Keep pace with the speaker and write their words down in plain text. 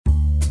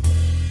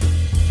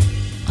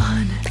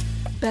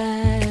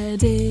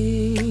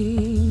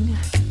Unbatting,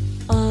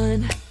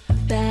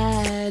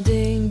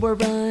 we're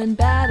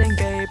unbatting,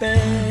 baby.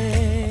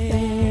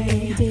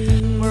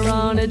 We're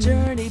on a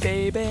journey,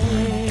 baby.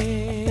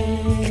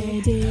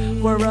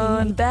 We're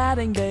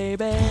unbatting,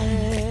 baby.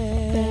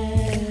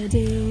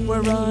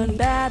 We're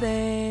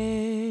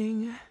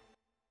unbatting.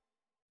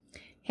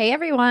 Hey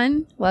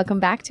everyone, welcome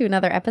back to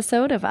another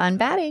episode of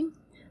Unbatting.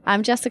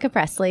 I'm Jessica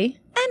Presley.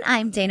 And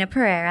I'm Dana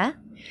Pereira.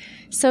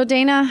 So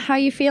Dana, how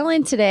you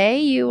feeling today?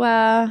 You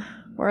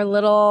were a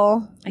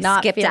little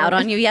skipped out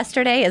on you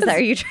yesterday. Is that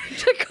what you trying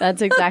to call?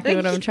 That's exactly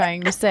what I'm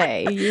trying to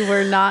say. You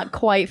were not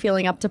quite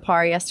feeling up to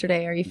par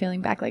yesterday. Are you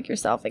feeling back like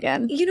yourself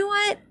again? You know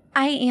what?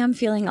 I am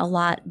feeling a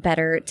lot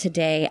better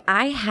today.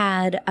 I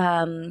had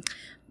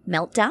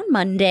Meltdown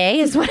Monday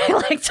is what I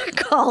like to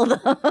call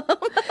them.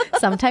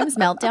 Sometimes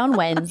Meltdown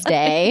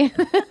Wednesday.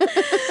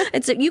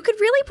 You could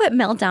really put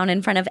Meltdown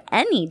in front of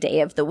any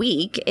day of the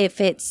week if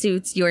it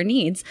suits your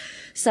needs.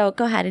 So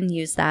go ahead and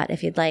use that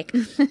if you'd like.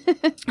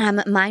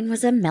 Mine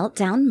was a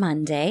Meltdown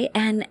Monday.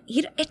 And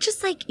it's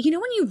just like,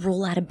 when you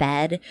roll out of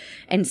bed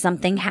and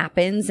something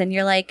happens and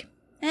you're like,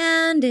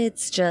 and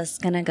it's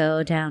just going to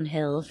go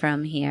downhill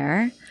from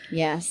here.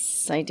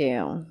 Yes, I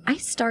do. I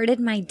started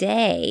my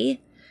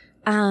day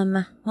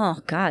oh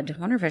God, I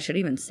wonder if I should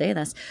even say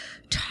this.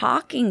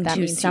 Talking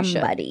to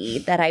somebody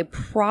that I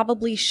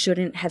probably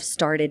shouldn't have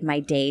started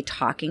my day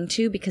talking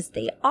to, because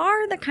they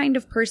are the kind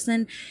of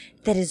person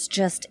that is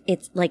just,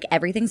 it's like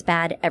everything's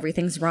bad,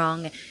 everything's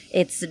wrong.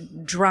 It's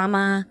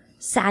drama,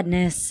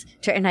 sadness.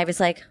 And I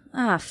was like,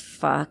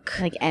 fuck.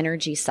 Like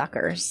energy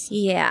suckers.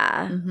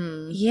 Yeah.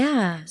 Mm-hmm.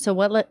 Yeah. So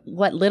what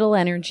little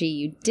energy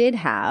you did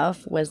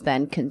have was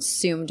then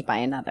consumed by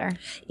another.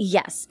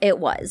 Yes, it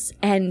was.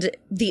 And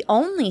the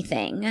only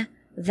thing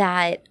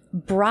that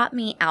brought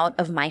me out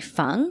of my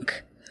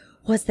funk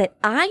was that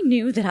I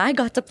knew that I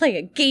got to play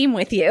a game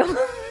with you.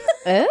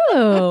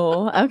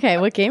 Oh, okay.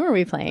 What game are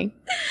we playing?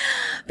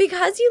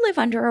 Because you live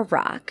under a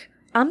rock,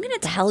 I'm going to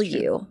tell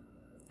you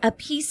a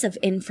piece of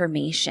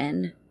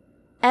information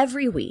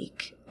every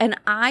week. And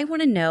I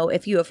want to know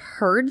if you have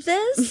heard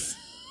this.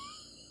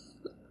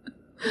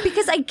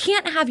 Because I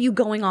can't have you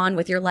going on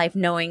with your life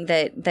knowing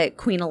that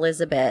Queen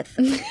Elizabeth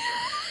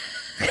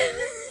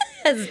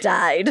has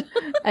died.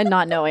 And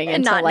not knowing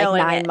until like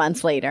 9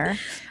 months later.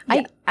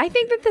 Yeah. I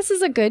think that this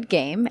is a good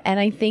game, and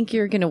I think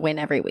you're going to win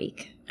every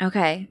week.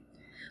 Okay.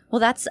 Well,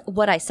 that's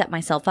what I set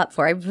myself up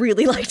for. I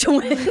really like to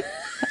win.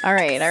 All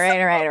right.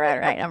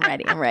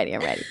 I'm ready.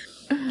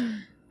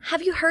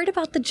 Have you heard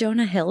about the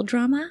Jonah Hill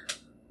drama?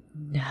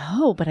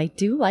 No, but I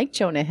do like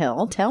Jonah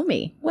Hill. Tell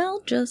me.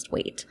 Well, just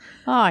wait.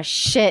 Oh,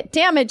 shit.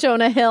 Damn it,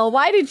 Jonah Hill.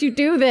 Why did you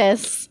do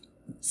this?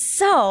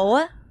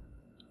 So,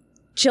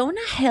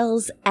 Jonah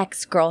Hill's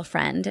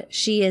ex-girlfriend,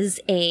 she is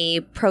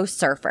a pro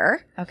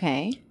surfer.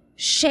 Okay.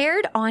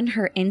 Shared on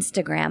her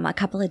Instagram a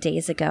couple of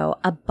days ago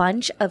a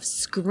bunch of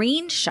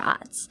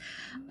screenshots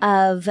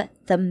of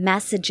the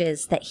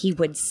messages that he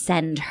would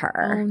send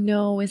her. Oh,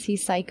 no. Is he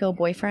psycho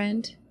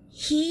boyfriend?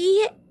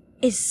 He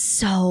is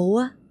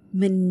so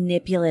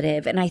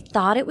manipulative. And I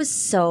thought it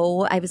was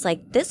I was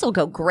like, this will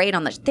go great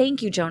on the,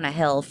 thank you, Jonah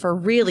Hill, for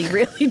really,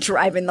 really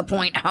driving the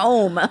point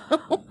home.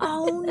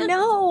 Oh,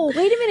 no.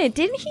 Wait a minute.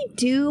 Didn't he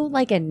do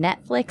like a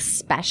Netflix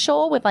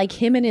special with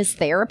like him and his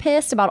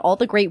therapist about all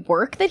the great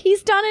work that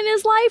he's done in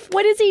his life?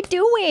 What is he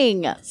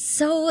doing?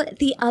 So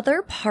the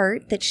other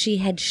part that she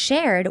had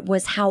shared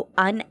was how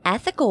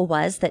unethical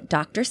was that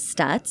Dr.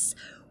 Stutz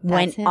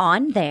went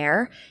on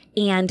there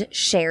and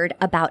shared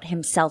about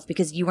himself,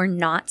 because you are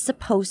not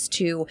supposed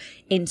to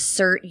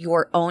insert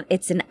your own.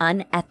 It's an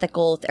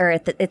unethical, or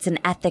it's an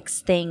ethics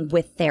thing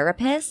with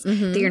therapists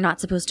that you're not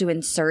supposed to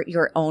insert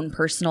your own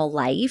personal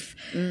life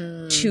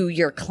to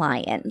your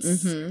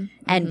clients.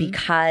 And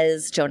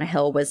because Jonah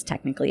Hill was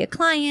technically a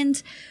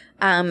client,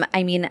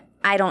 I mean,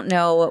 I don't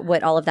know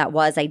what all of that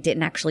was. I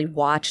didn't actually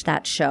watch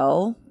that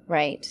show.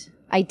 Right.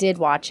 I did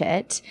watch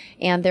it,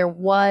 and there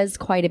was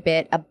quite a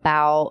bit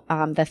about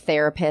the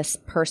therapist's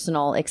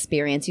personal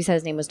experience. You said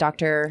his name was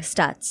Dr.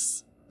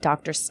 Stutz.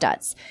 Dr.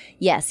 Stutz.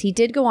 Yes, he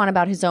did go on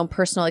about his own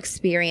personal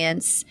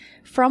experience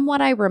from what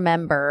I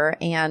remember,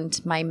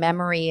 and my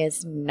memory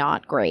is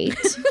not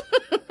great.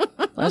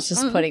 Let's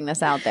just putting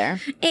this out there.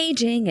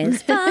 Aging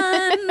is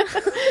fun.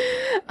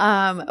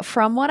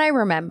 From what I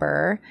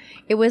remember,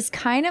 it was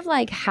kind of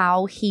like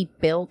how he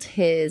built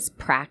his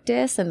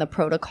practice and the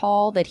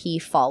protocol that he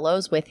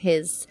follows with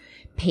his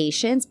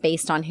patients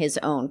based on his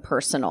own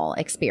personal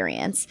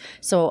experience.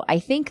 So I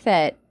think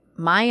that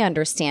my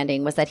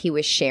understanding was that he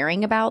was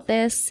sharing about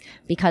this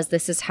because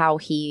this is how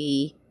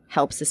he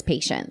helps his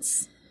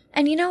patients.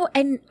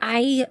 And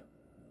I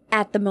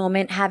at the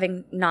moment,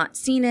 having not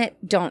seen it,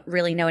 don't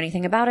really know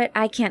anything about it.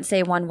 I can't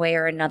say one way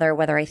or another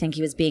whether I think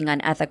he was being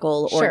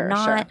unethical or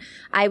not. Sure.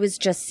 I was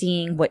just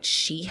seeing what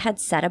she had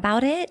said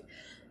about it.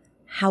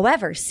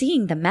 However,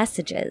 seeing the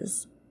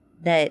messages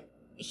that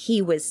he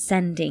was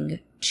sending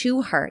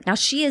to her. Now,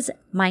 she is,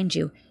 mind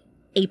you,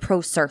 a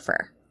pro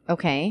surfer.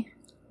 Okay.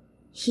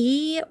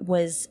 He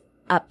was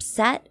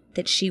upset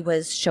that she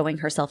was showing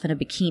herself in a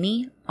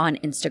bikini on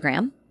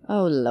Instagram.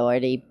 Oh,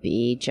 Lordy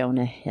B,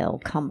 Jonah Hill,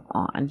 come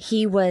on.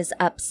 He was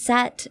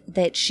upset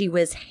that she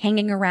was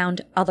hanging around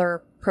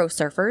other pro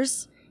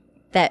surfers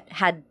that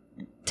had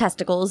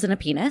testicles and a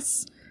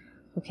penis.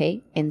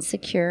 Okay,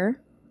 insecure.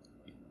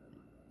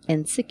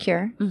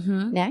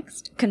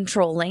 Next.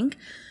 Controlling.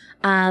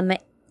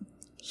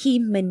 He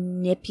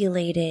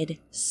manipulated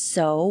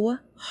so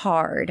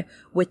hard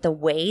with the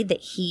way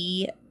that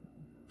he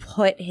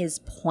put his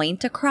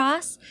point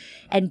across,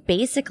 and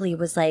basically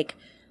was like,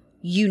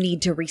 you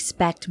need to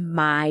respect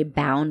my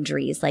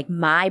boundaries. Like,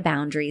 my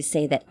boundaries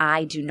say that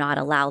I do not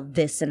allow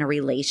this in a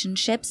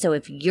relationship. So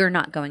if you're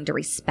not going to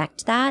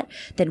respect that,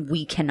 then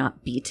we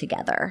cannot be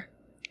together.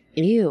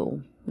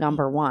 Ew,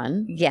 number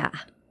one. Yeah.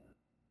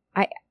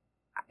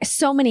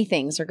 So many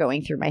things are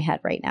going through my head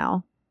right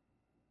now.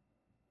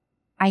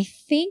 I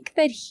think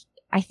that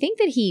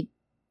he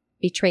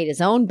betrayed his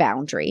own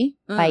boundary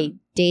by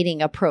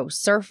dating a pro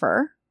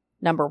surfer,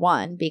 number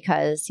one,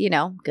 because,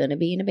 gonna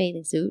be in a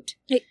bathing suit,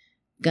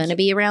 gonna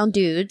be around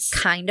dudes.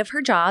 Kind of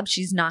her job.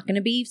 She's not going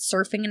to be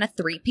surfing in a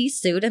 3-piece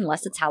suit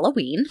unless it's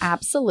Halloween.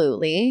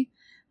 Absolutely.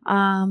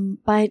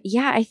 But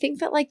yeah, I think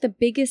that like the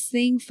biggest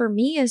thing for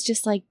me is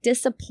just like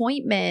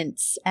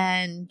disappointment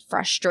and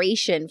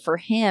frustration for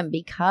him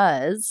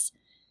because,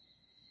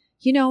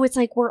 it's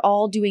like we're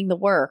all doing the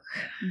work.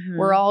 Mm-hmm.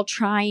 We're all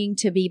trying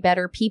to be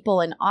better people.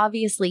 And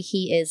obviously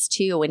he is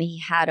too. And he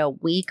had a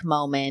weak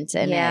moment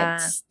and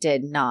it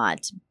did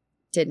not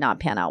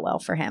pan out well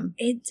for him.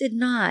 It did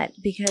not,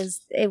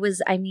 because it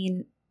was,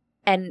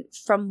 and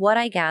from what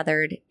I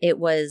gathered, it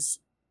was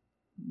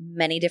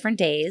many different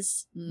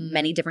days,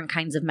 many different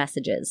kinds of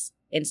messages,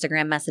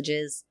 Instagram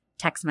messages,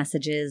 text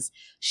messages.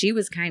 She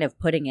was kind of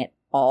putting it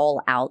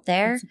all out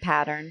there. It's a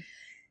pattern.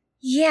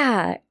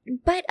 Yeah.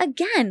 But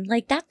again,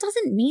 like, that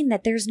doesn't mean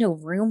that there's no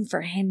room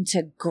for him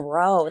to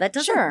grow. That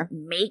doesn't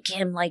make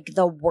him like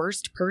the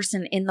worst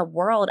person in the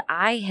world.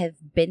 I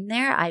have been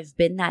there. I've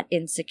been that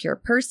insecure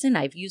person.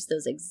 I've used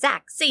those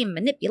exact same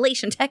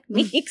manipulation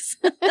techniques.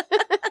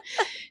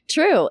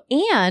 True.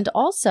 And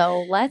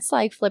also, let's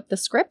like flip the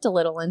script a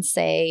little and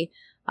say,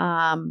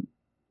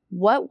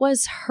 what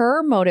was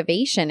her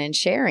motivation in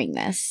sharing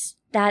this?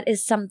 That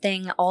is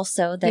something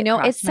also that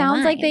it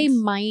sounds like they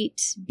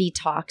might be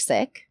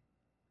toxic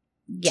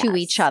to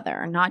each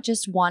other, not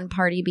just one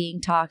party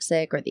being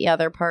toxic or the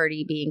other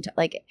party being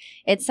like,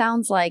 it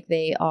sounds like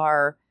they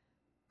are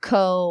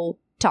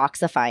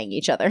co-toxifying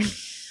each other.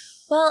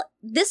 Well,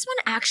 this one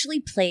actually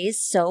plays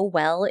so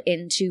well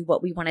into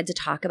what we wanted to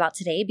talk about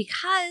today,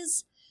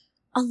 because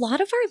a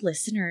lot of our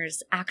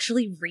listeners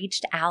actually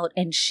reached out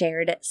and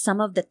shared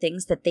some of the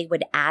things that they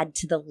would add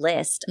to the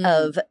list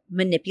of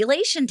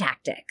manipulation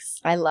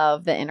tactics. I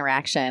love the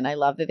interaction. I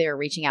love that they were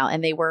reaching out,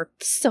 and they were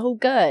so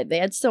good. They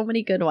had so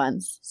many good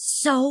ones.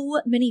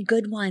 So many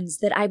good ones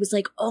that I was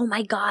like, oh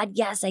my God,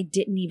 yes, I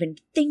didn't even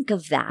think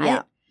of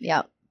that.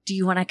 Yeah. Do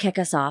you want to kick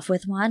us off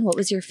with one? What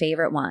was your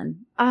favorite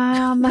one?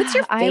 What's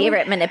your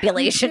favorite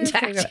manipulation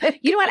tactic?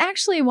 You know what?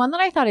 Actually, one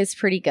that I thought is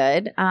pretty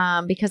good,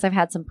 because I've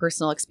had some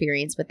personal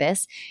experience with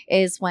this,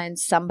 is when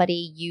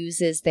somebody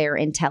uses their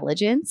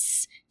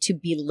intelligence to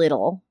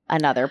belittle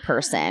another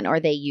person, or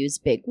they use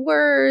big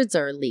words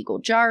or legal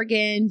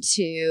jargon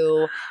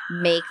to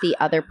make the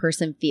other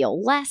person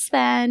feel less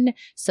than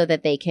so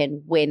that they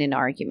can win an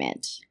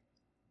argument.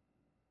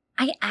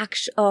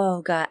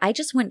 Oh God, I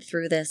just went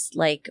through this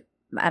like,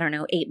 I don't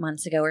know, 8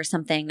 months ago or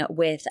something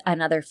with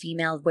another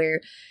female where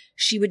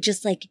she would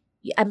just like,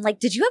 I'm like,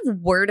 did you have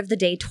word of the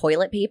day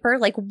toilet paper?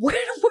 Like, where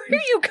are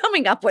you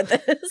coming up with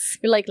this?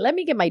 You're like, let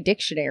me get my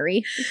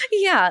dictionary.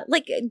 Yeah.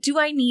 Like, do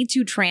I need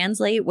to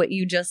translate what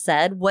you just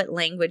said? What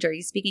language are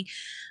you speaking?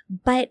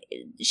 But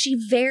she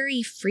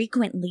very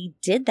frequently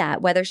did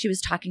that, whether she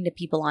was talking to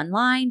people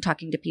online,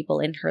 talking to people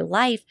in her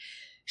life.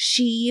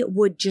 She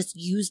would just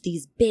use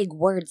these big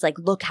words like,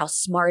 look how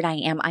smart I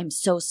am. I'm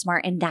so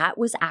smart. And that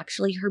was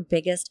actually her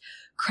biggest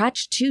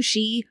crutch too.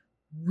 She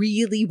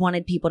really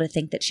wanted people to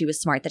think that she was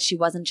smart, that she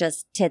wasn't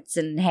just tits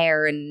and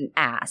hair and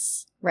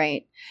ass.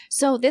 Right.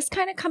 So this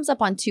kind of comes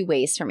up on two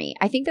ways for me.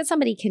 I think that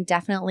somebody can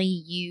definitely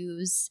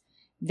use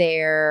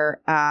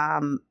their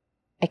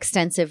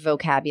extensive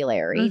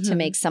vocabulary to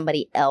make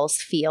somebody else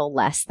feel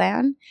less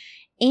than.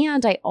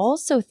 And I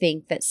also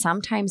think that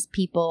sometimes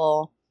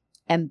people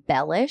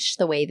embellish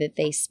the way that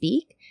they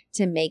speak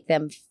to make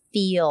them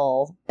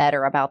feel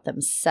better about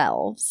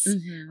themselves.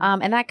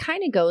 And that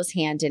kind of goes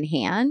hand in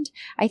hand.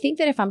 I think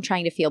that if I'm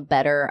trying to feel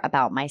better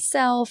about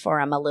myself, or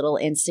I'm a little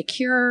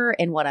insecure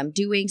in what I'm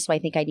doing, so I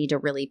think I need to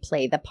really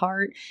play the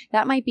part,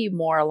 that might be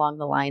more along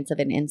the lines of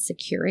an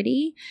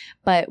insecurity.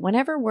 But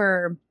whenever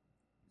we're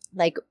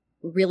like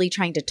really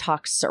trying to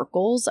talk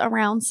circles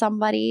around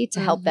somebody to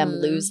help them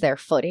lose their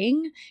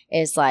footing,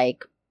 is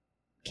like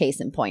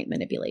case in point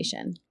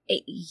manipulation.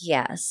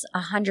 Yes,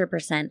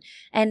 100%.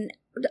 And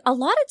a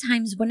lot of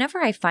times whenever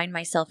I find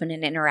myself in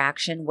an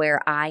interaction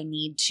where I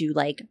need to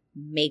like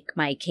make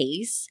my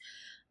case,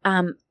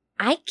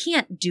 I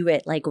can't do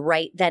it like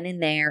right then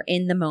and there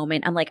in the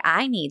moment. I'm like,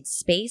 I need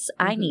space.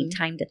 I need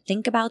time to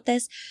think about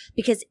this,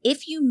 because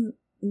if you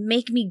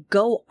make me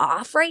go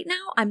off right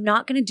now, I'm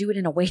not going to do it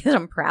in a way that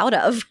I'm proud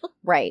of.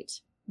 Right.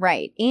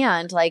 Right.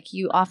 And like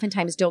you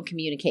oftentimes don't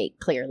communicate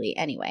clearly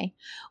anyway.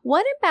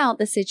 What about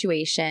the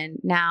situation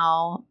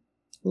now?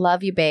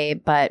 Love you,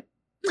 babe, but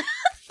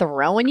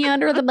throwing you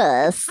under the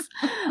bus.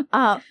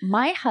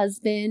 My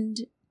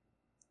husband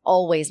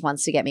always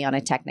wants to get me on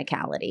a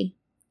technicality.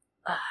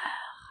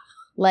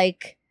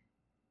 Like,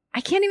 I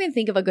can't even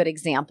think of a good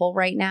example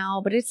right now,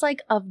 but it's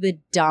like of the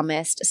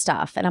dumbest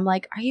stuff. And I'm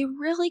like, are you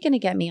really going to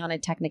get me on a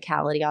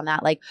technicality on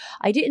that? Like,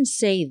 I didn't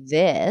say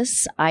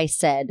this, I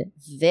said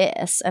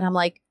this. And I'm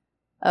like,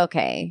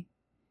 okay,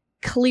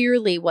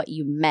 clearly what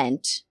you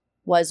meant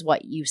was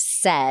what you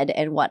said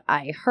and what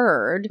I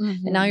heard.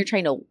 Mm-hmm. And now you're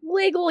trying to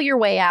wiggle your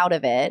way out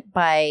of it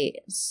by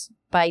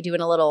doing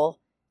a little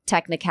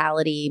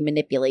technicality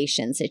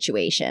manipulation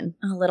situation.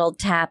 A little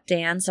tap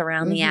dance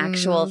around the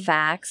actual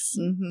facts.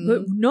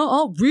 Mm-hmm.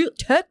 No,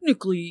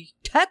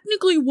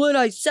 technically what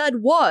I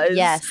said was.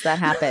 Yes, that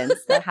happens.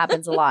 That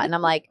happens a lot. And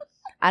I'm like,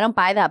 I don't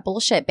buy that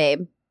bullshit,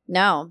 babe.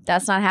 No,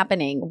 that's not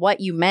happening. What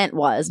you meant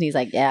was. And he's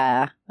like,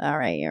 yeah, all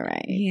right, you're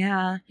right.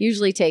 Yeah.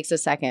 Usually takes a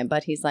second,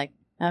 but he's like,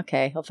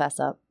 okay, he'll fess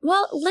up.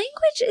 Well,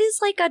 language is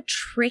like a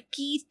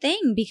tricky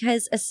thing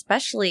because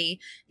especially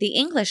the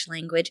English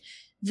language,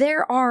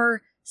 there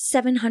are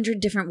 700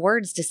 different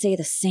words to say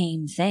the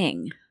same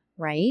thing.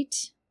 Right?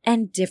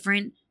 And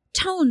different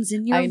tones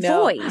in your I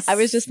know. voice. I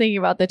was just thinking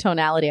about the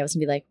tonality. I was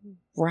going to be like,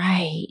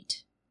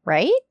 right?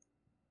 Right?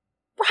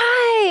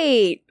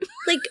 Right.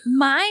 Like,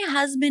 my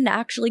husband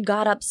actually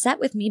got upset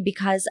with me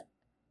because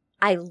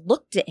I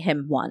looked at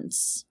him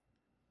once.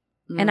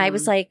 And I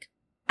was like,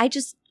 I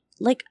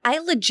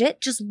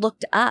legit just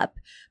looked up.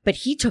 But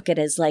he took it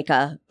as like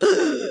a,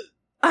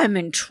 I'm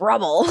in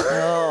trouble.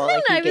 Oh,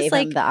 like And you gave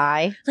him the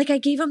eye? Like, I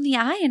gave him the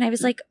eye and I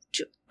was like,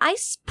 I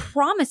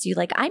promise you,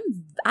 like,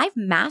 I've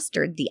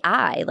mastered the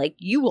eye. Like,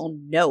 you will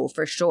know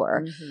for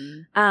sure.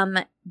 Mm-hmm.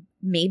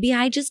 Maybe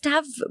I just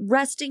have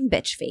resting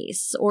bitch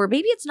face, or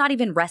maybe it's not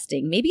even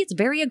resting. Maybe it's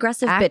very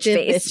aggressive Active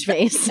bitch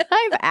face.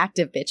 I have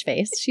active bitch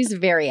face. She's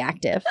very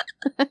active.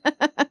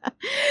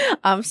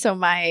 So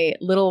my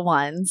little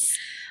ones,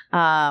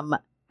 I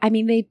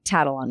mean, they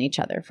tattle on each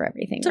other for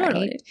everything,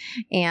 Totally. right?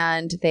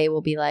 And they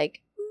will be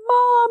like,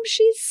 Mom,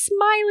 she's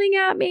smiling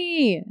at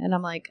me. And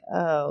I'm like,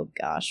 oh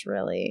gosh,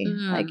 really?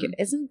 Like,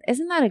 isn't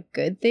that a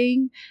good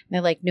thing? And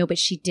they're like, no, but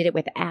she did it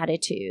with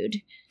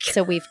attitude.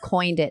 So we've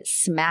coined it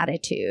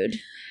smatitude.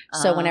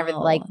 So whenever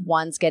like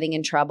one's getting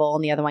in trouble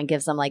and the other one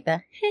gives them like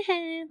the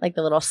like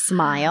the little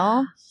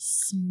smile.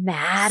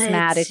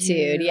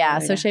 Smatitude. Yeah.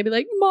 So she'd be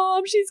like,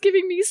 Mom, she's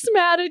giving me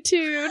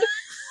smatitude.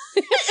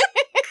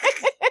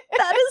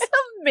 That is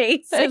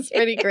amazing. That's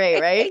pretty great,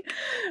 right?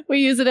 We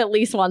use it at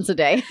least once a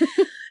day.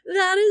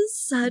 That is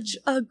such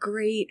a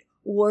great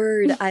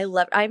word. I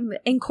love. I'm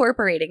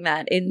incorporating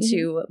that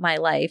into my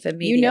life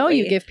immediately. You know,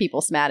 you give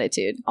people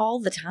smatitude all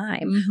the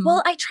time. Mm-hmm.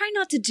 Well, I try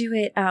not to do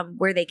it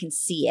where they can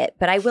see it,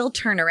 but I will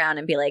turn around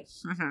and be like,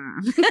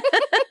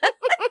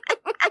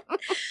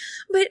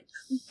 But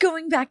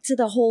going back to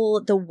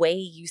the way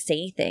you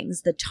say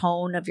things, the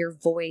tone of your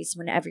voice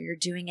whenever you're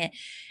doing it,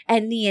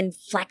 and the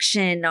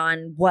inflection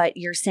on what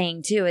you're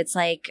saying too. It's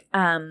like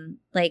I'm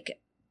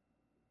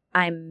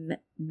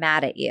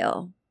mad at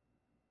you.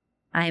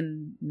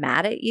 I'm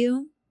mad at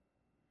you.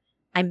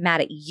 I'm mad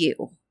at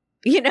you.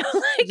 You know,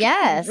 like,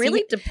 yes, it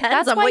really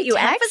depends on why what you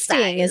texting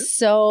emphasize. is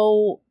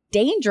so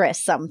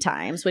dangerous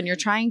sometimes when you're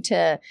trying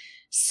to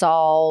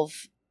solve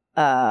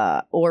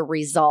or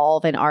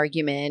resolve an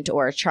argument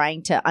or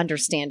trying to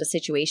understand a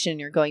situation.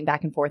 You're going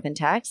back and forth in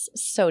text.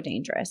 So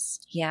dangerous.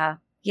 Yeah,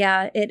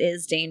 it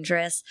is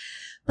dangerous.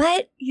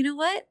 But you know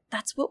what?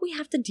 That's what we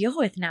have to deal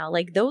with now.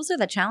 Like, those are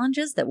the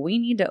challenges that we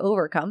need to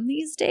overcome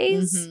these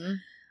days. Mm-hmm.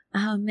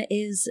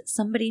 Is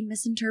somebody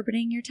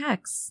misinterpreting your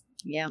texts.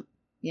 Yep.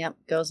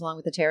 Goes along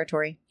with the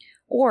territory.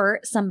 Or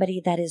somebody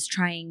that is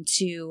trying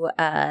to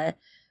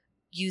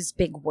use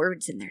big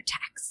words in their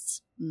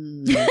texts.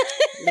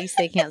 At least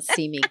they can't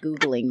see me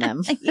Googling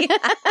them.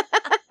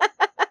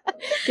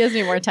 Gives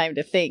me more time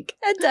to think.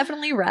 I'd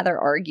definitely rather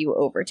argue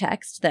over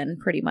text than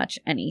pretty much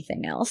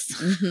anything else.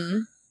 Mm-hmm.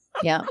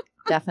 Yeah,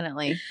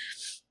 definitely.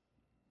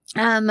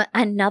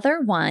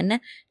 Another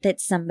one that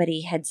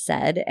somebody had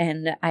said,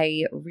 and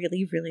I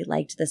really, really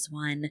liked this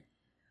one,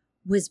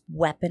 was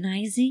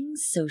weaponizing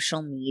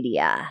social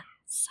media.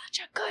 Such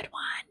a good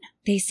one.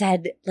 They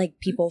said, like,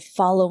 people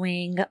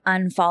following,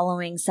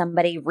 unfollowing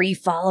somebody,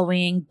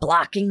 refollowing,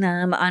 blocking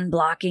them,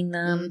 unblocking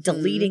them,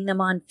 deleting them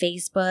on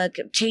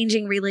Facebook,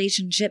 changing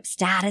relationship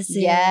statuses.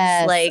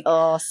 Yes. Like,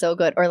 oh, so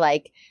good. Or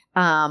like,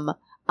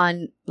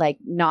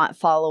 not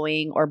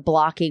following or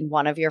blocking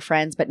one of your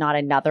friends, but not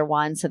another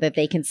one, so that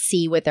they can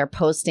see what they're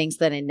posting, so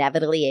that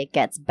inevitably it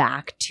gets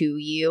back to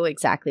you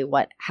exactly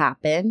what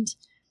happened.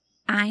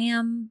 I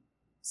am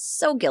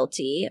so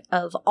guilty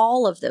of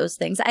all of those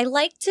things. I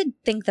like to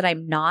think that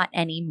I'm not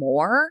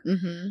anymore,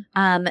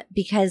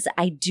 because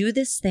I do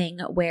this thing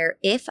where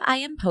if I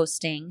am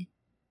posting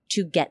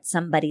to get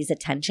somebody's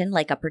attention,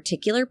 like a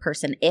particular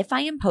person, if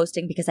I am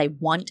posting because I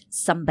want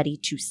somebody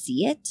to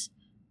see it,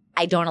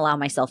 I don't allow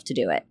myself to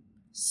do it.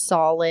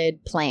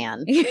 Solid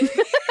plan.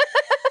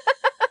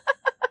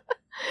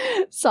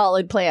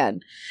 Solid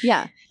plan.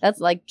 Yeah. That's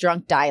like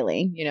drunk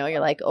dialing. You know,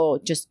 you're like, oh,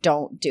 just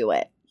don't do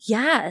it.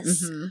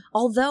 Yes. Mm-hmm.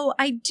 Although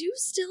I do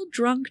still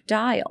drunk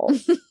dial.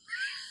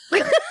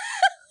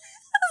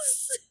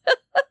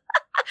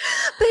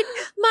 But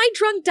my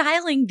drunk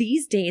dialing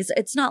these days,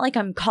 it's not like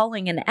I'm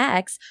calling an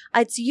ex.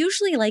 It's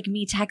usually like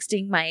me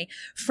texting my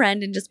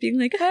friend and just being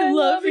like, I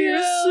love you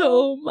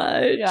so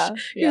much. Yeah.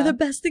 You're the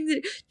best thing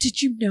that,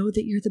 did you know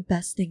that you're the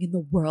best thing in the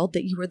world?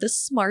 That you are the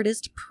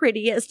smartest,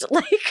 prettiest,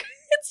 like,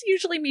 it's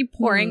usually me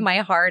pouring my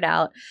heart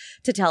out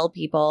to tell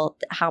people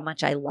how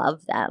much I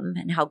love them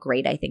and how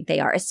great I think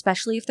they are,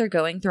 especially if they're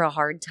going through a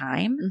hard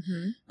time.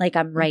 Mm-hmm. Like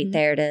I'm right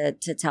there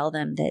to tell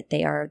them that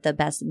they are the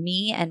best.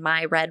 Me and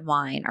my red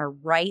wine are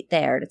right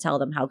there to tell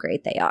them how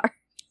great they are.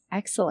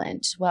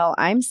 Excellent. Well,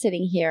 I'm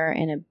sitting here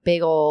in a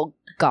big old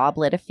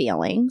goblet of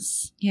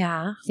feelings,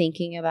 Yeah.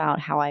 thinking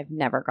about how I've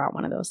never got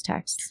one of those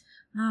texts.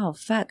 Oh,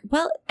 fuck.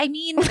 Well, I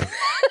mean,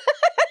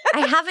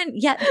 I haven't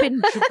yet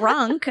been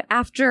drunk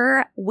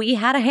after we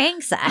had a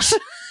hang sesh.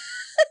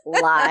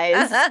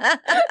 Lies.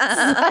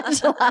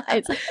 Such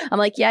lies. I'm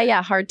like,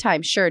 yeah, hard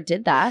time. Sure,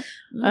 did that.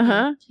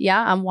 Uh-huh.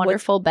 Yeah, I'm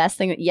wonderful. Best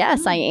thing.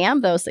 Yes, I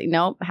am those things.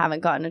 Nope, haven't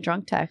gotten a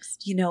drunk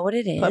text. You know what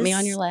it is? Put me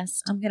on your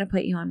list. I'm going to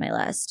put you on my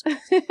list.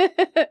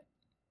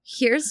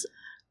 Here's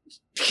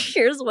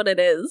what it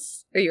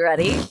is. Are you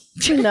ready?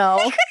 No.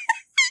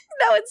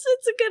 No, it's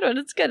a good one.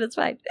 It's good. It's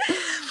fine.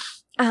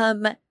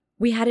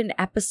 We had an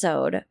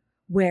episode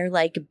where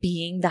like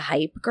being the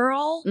hype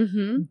girl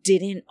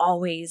didn't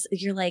always,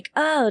 you're like,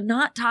 oh,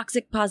 not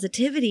toxic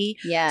positivity.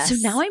 Yes. So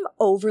now I'm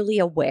overly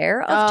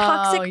aware of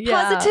toxic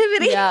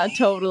positivity. Yeah,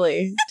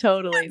 totally.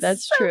 Totally.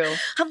 That's true.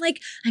 I'm like,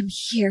 I'm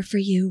here for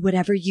you.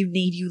 Whatever you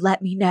need, you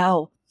let me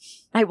know.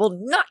 I will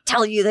not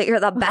tell you that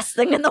you're the best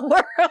thing in the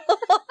world.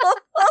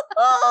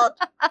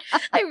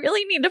 I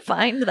really need to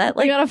find that.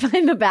 Like, you gotta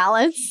find the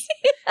balance.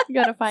 You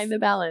gotta find the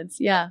balance.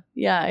 Yeah.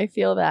 Yeah, I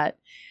feel that.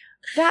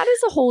 That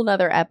is a whole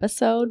nother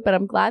episode, but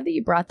I'm glad that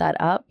you brought that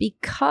up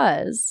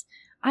because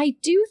I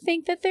do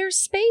think that there's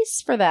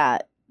space for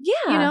that. Yeah.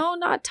 You know,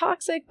 not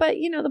toxic, but,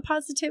 you know, the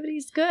positivity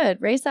is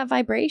good. Raise that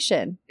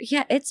vibration.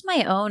 Yeah, it's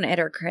my own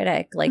inner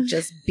critic, like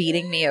just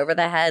beating me over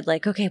the head.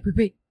 Like, okay,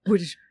 wait, what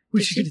is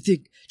she going to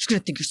think? She's going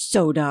to think you're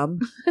so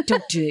dumb.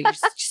 Don't do it. You're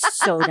just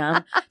so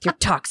dumb. Your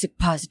toxic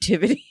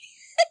positivity.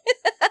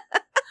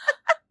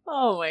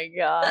 Oh my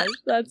gosh,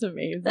 that's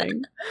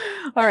amazing.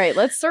 All right,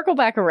 let's circle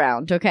back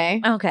around, okay?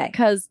 Okay.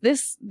 Because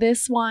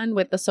this one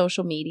with the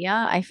social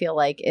media, I feel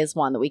like is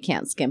one that we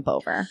can't skimp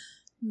over.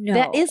 No.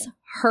 That is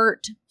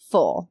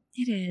hurtful.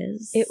 It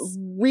is. It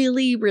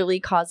really, really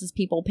causes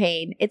people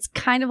pain. It's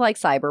kind of like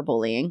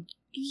cyberbullying.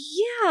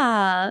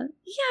 Yeah.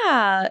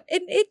 Yeah.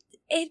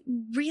 It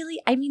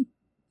really, I mean,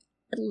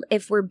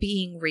 if we're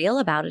being real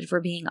about it, if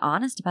we're being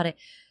honest about it,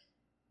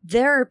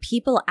 there are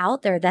people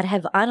out there that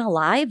have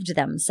unalived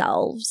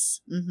themselves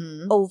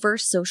over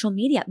social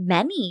media.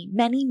 Many,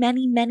 many,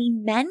 many, many,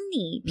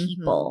 many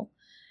people.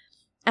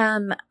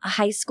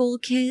 High school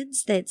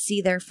kids that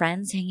see their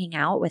friends hanging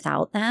out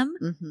without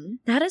them.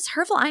 That is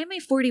hurtful. I am a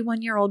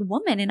 41-year-old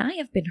woman and I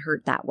have been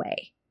hurt that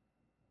way.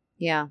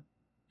 Yeah.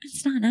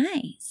 It's not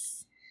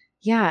nice.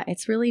 Yeah,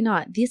 it's really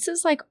not. This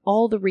is like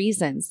all the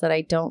reasons that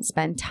I don't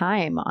spend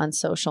time on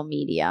social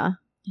media.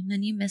 And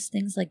then you miss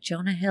things like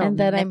Jonah Hill and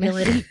then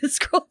manipulating his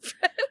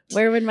girlfriend.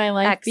 Where would my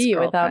life be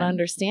without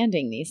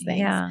understanding these things?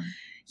 Yeah.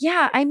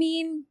 Yeah, I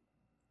mean,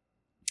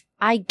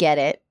 I get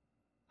it.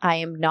 I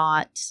am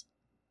not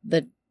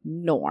the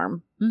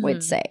norm,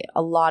 would say.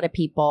 A lot of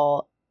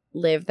people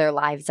live their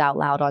lives out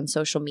loud on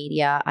social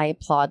media. I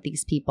applaud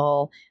these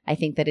people. I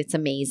think that it's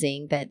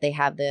amazing that they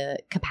have the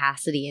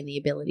capacity and the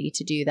ability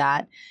to do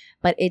that.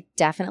 But it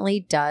definitely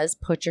does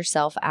put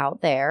yourself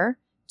out there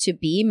to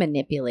be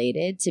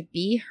manipulated, to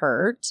be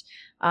hurt,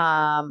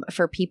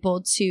 for people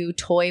to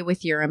toy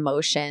with your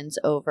emotions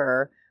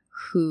over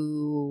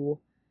who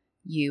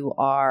you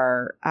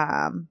are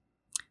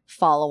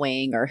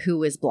following or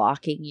who is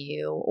blocking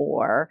you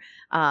or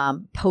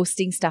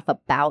posting stuff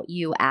about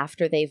you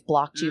after they've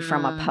blocked you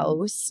from a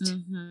post.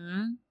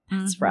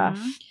 That's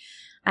rough.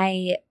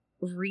 I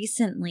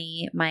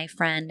recently, my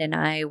friend and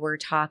I were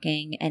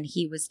talking and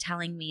he was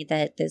telling me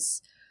that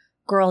this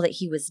girl that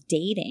he was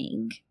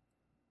dating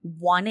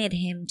wanted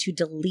him to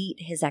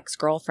delete his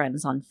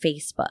ex-girlfriends on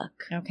Facebook.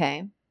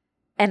 Okay.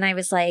 And I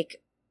was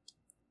like,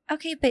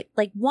 okay, but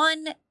like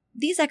one,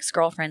 these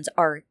ex-girlfriends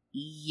are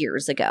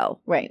years ago.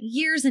 Right.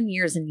 Years and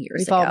years and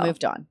years ago. We've all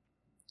moved on.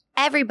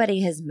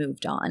 Everybody has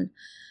moved on.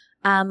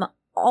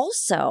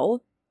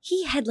 Also,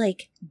 he had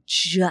like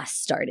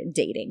just started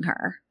dating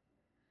her.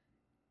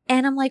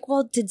 And I'm like,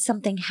 well, did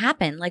something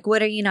happen? Like,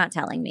 what are you not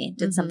telling me?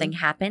 Did something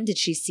happen? Did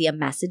she see a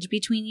message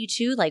between you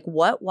two? Like,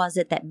 what was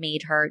it that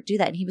made her do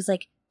that? And he was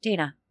like,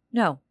 Dana,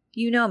 no,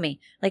 you know me.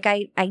 Like,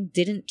 I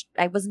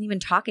wasn't even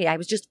talking. I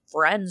was just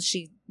friends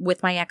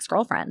with my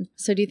ex-girlfriend.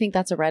 So do you think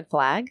that's a red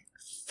flag?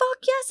 Fuck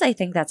yes, I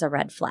think that's a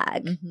red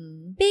flag.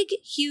 Big,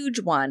 huge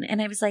one.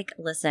 And I was like,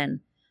 listen,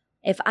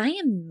 if I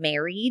am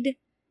married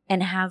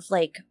and have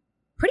like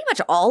pretty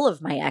much all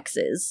of my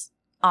exes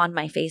on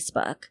my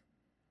Facebook,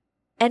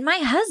 and my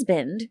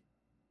husband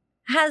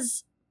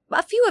has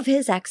a few of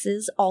his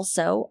exes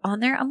also on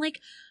there, I'm like,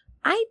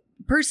 I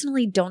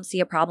personally don't see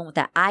a problem with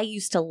that. I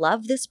used to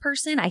love this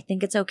person. I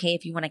think it's okay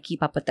if you want to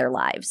keep up with their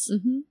lives.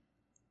 Mm-hmm.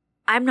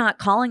 I'm not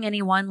calling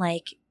anyone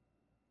like,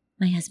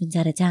 my husband's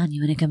out of town.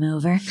 You want to come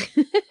over?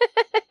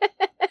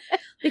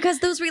 Because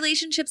those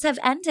relationships have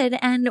ended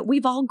and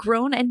we've all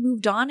grown and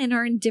moved on and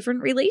are in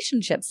different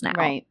relationships now.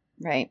 Right,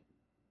 right.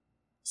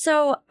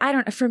 So I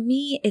don't know. For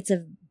me, it's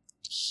a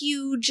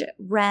huge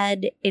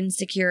red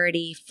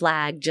insecurity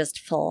flag just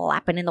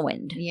flapping in the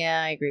wind.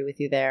 Yeah, I agree with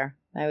you there.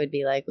 I would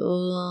be like,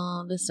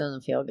 oh, this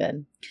doesn't feel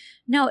good.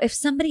 No, if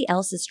somebody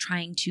else is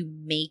trying to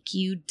make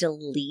you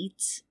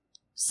delete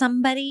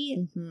somebody,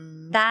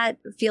 Mm-hmm. that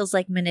feels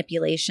like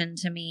manipulation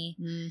to me.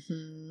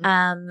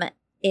 Mm-hmm.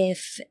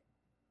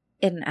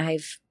 And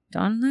I've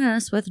done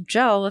this with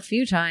Joe a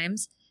few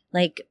times.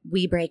 Like,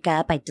 we break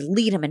up, I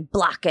delete him and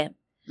block him.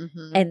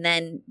 Mm-hmm. And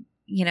then,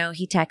 you know,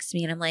 he texts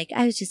me and I'm like,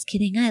 I was just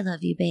kidding. I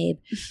love you, babe.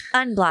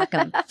 Unblock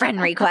him.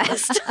 Friend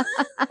request.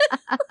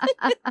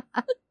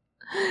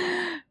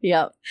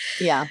 Yep.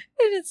 Yeah. And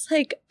it's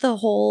like the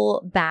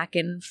whole back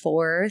and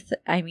forth.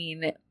 I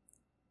mean,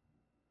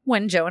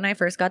 when Joe and I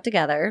first got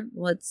together,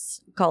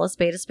 let's call a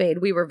spade,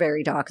 we were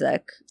very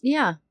toxic.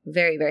 Yeah.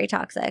 Very, very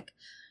toxic.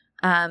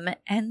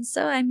 And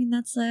so, I mean,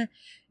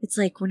 it's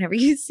like whenever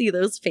you see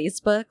those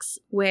Facebooks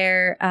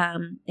where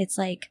it's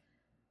like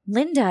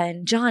Linda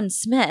and John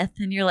Smith,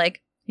 and you're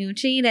like, who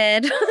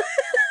cheated?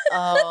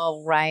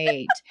 Oh,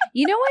 right.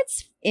 You know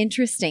what's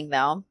interesting,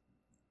 though?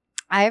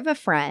 I have a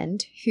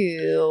friend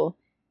who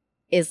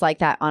is like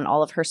that on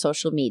all of her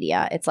social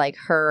media. It's like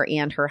her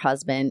and her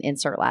husband,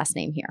 insert last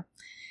name here.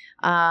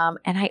 And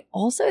I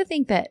also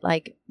think that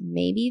like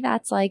maybe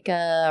that's like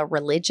a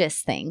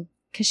religious thing,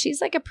 because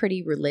she's like a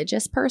pretty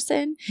religious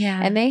person. Yeah.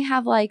 And they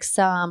have like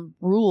some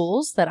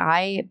rules that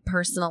I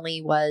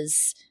personally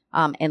was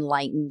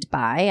enlightened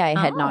by. I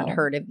had not Oh.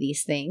 heard of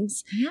these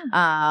things.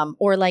 Yeah.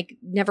 Or like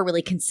never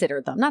really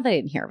considered them. Not that I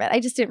didn't hear of it. I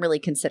just didn't really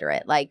consider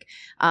it. Like,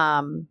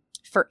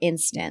 for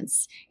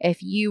instance,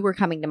 if you were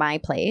coming to my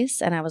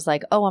place and I was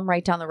like, oh, I'm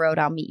right down the road,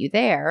 I'll meet you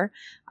there,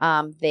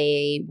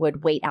 they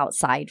would wait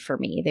outside for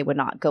me. They would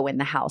not go in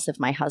the house if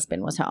my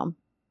husband was home.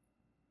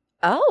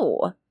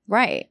 Oh.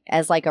 Right.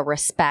 As like a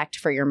respect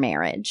for your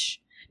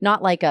marriage.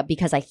 Not like a,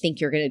 because I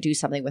think you're going to do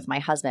something with my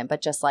husband,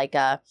 but just like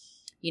a,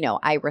 you know,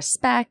 I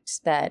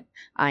respect that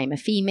I'm a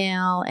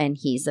female and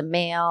he's a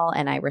male,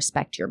 and I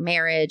respect your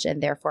marriage,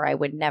 and therefore I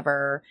would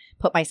never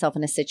put myself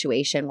in a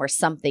situation where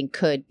something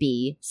could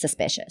be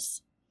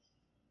suspicious.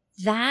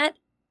 That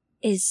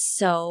is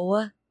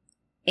so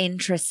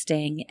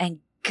interesting.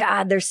 And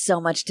God, there's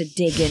so much to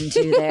dig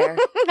into there.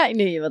 I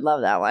knew you would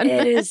love that one.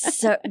 It is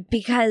so,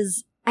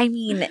 because I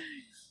mean,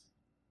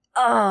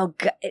 oh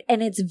God,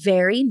 and it's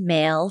very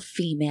male,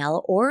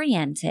 female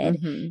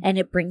oriented. Mhm. And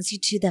it brings you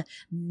to the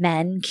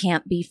men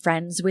can't be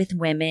friends with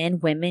women.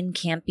 Women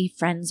can't be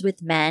friends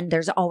with men.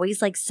 There's always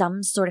like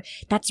some sort of,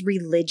 that's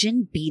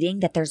religion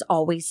beating that there's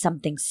always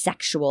something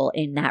sexual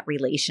in that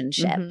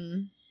relationship.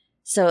 Mhm.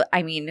 So,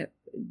 I mean,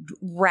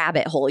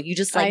 rabbit hole. You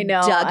just like I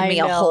know, dug me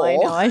a hole. I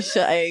know.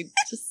 I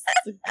just,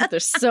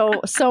 there's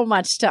so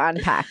much to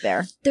unpack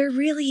there. There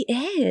really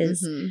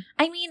is. Mhm.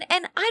 I mean,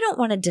 and I don't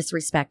want to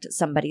disrespect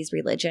somebody's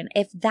religion.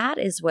 If that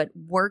is what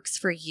works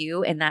for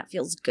you and that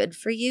feels good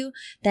for you,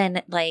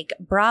 then like,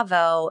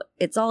 bravo,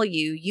 it's all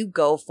you. You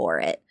go for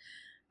it.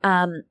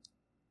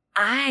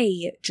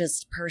 I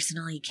just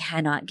personally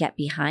cannot get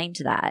behind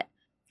that.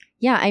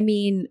 Yeah, I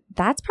mean,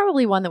 that's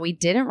probably one that we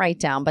didn't write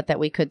down, but that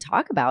we could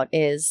talk about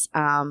is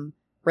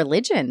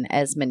religion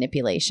as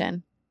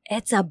manipulation.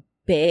 It's a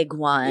big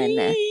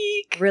one.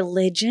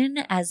 Religion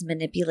as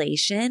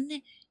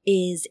manipulation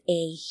is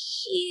a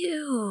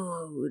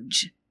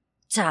huge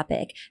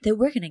topic that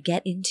we're going to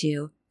get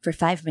into for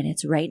 5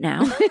 minutes right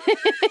now.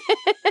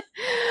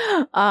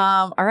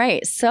 All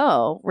right.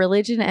 So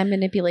religion and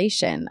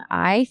manipulation.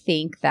 I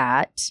think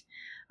that,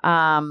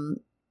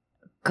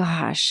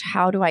 gosh,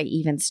 how do I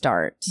even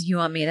start? You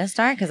want me to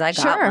start? Because I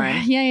got Sure.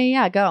 one.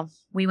 Yeah. Go.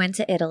 We went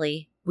to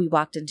Italy. We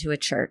walked into a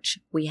church.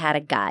 We had a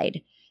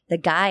guide. The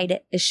guide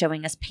is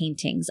showing us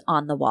paintings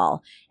on the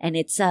wall, and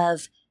it's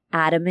of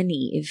Adam and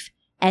Eve.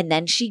 And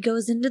then she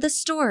goes into the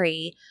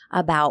story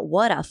about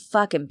what a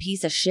fucking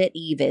piece of shit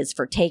Eve is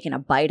for taking a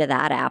bite of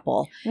that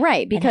apple.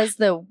 Right. Because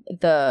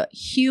the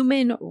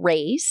human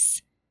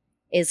race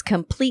is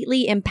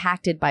completely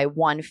impacted by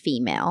one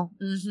female.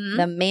 Mm-hmm.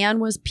 The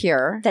man was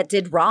pure. That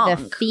did wrong.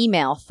 The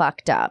female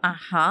fucked up.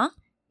 Uh-huh.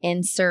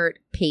 Insert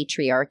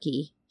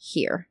patriarchy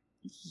here.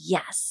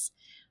 Yes.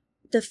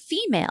 The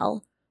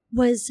female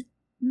was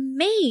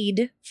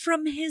made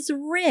from his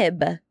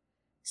rib.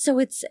 So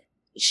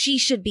she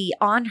should be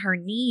on her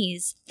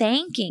knees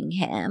thanking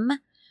him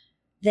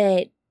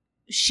that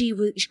she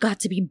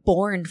got to be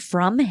born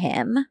from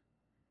him.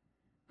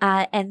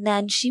 And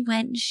then she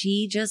went and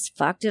she just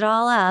fucked it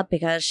all up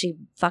because she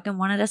fucking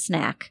wanted a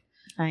snack.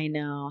 I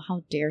know.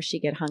 How dare she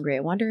get hungry?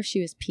 I wonder if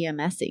she was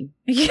PMSing.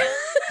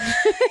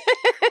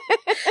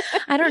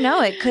 I don't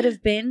know. It could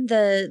have been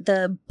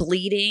the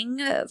bleeding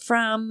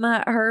from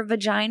her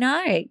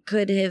vagina. It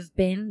could have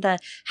been the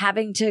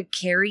having to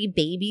carry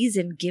babies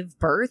and give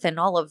birth and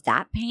all of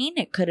that pain.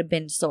 It could have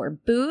been sore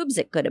boobs.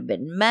 It could have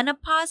been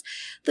menopause.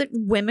 That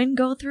women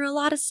go through a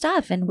lot of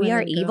stuff, and we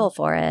are evil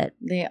for it.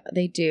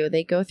 They do.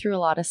 They go through a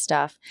lot of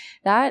stuff.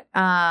 That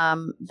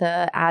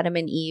the Adam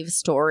and Eve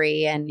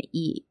story, and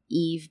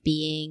Eve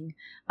being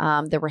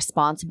the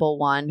responsible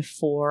one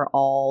for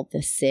all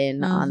the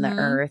sin on the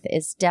earth,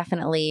 is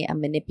definitely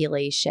a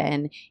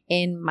manipulation,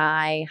 in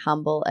my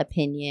humble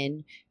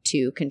opinion,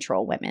 to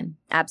control women.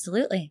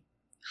 Absolutely.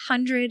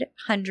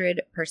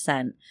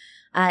 100%.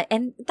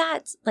 And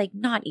that's like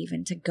not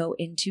even to go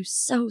into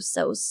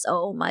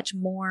so much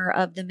more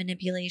of the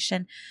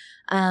manipulation.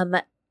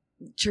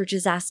 Church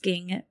is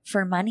asking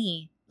for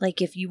money.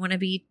 Like, if you want to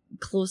be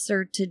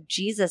closer to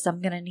Jesus,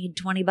 I'm going to need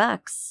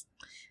 $20.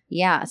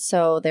 Yeah.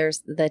 So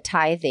there's the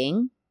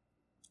tithing.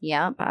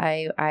 Yep.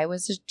 I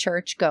was a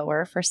church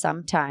goer for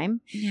some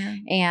time. Yeah.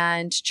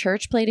 And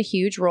church played a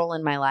huge role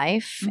in my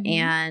life.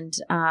 And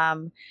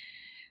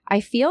I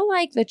feel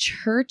like the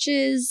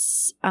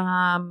churches,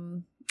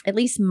 at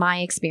least my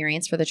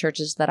experience for the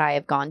churches that I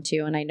have gone to,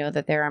 and I know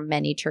that there are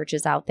many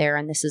churches out there,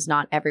 and this is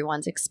not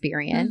everyone's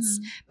experience,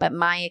 but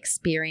my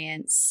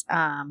experience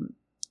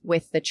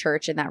with the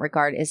church in that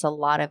regard is a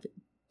lot of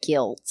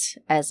guilt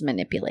as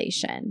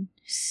manipulation.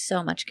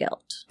 So much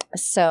guilt.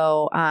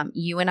 So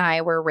you and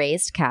I were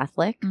raised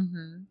Catholic,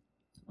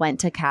 went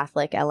to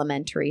Catholic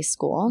elementary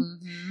school.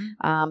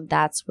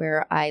 That's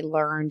where I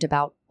learned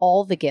about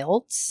all the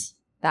guilt.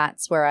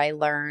 That's where I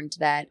learned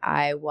that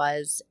I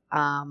was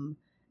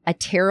a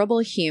terrible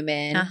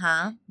human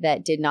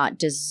that did not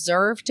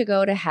deserve to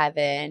go to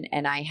heaven,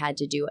 and I had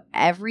to do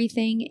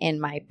everything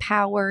in my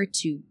power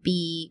to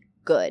be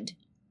good.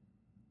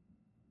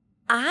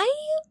 I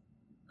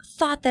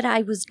thought that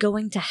I was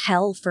going to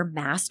hell for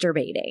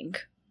masturbating.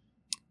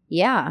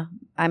 Yeah,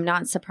 I'm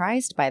not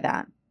surprised by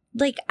that.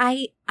 Like,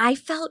 I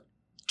felt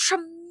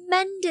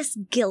tremendous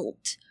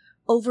guilt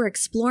over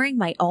exploring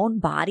my own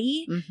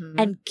body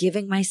and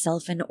giving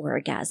myself an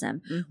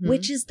orgasm,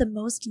 which is the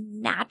most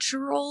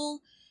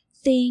natural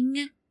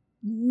thing,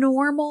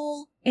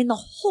 normal in the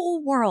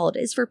whole world,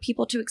 is for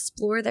people to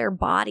explore their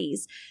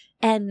bodies.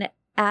 And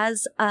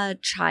as a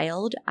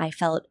child, I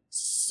felt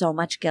so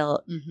much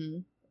guilt.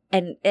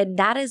 And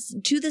that is,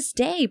 to this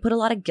day, put a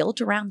lot of guilt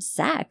around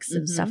sex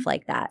and stuff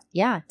like that.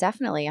 Yeah,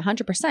 definitely.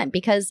 100%.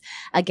 Because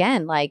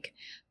again, like,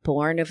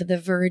 born of the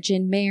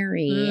Virgin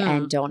Mary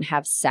and don't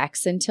have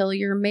sex until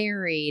you're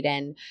married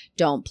and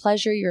don't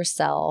pleasure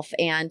yourself.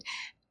 And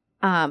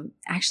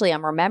actually,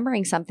 I'm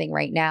remembering something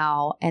right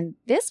now. And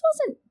this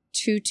wasn't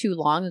too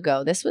long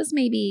ago. This was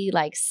maybe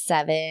like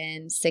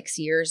 6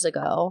 years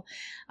ago,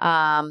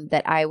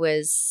 that I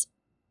was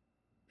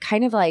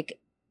kind of like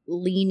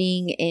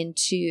leaning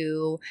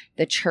into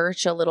the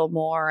church a little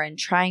more and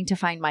trying to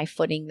find my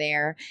footing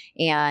there.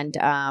 And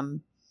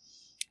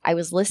I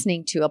was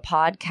listening to a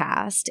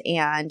podcast,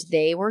 and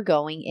they were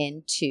going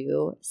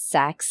into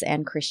sex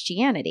and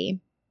Christianity.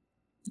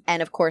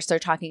 And of course, they're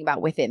talking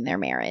about within their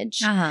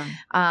marriage.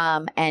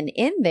 And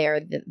in there,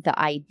 the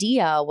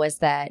idea was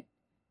that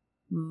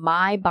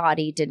my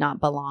body did not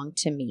belong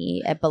to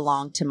me. It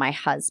belonged to my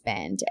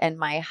husband, and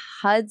my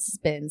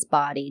husband's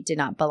body did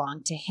not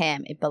belong to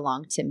him. It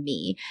belonged to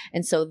me.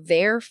 And so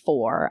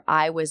therefore,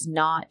 I was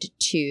not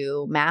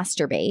to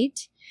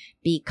masturbate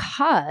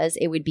because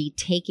it would be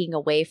taking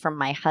away from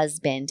my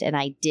husband, and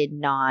I did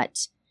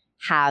not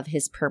have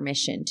his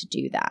permission to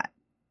do that.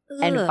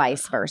 And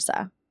vice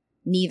versa.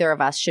 Neither of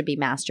us should be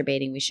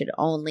masturbating. We should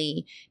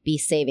only be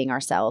saving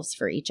ourselves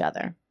for each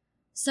other.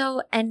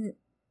 So, and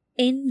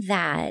in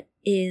that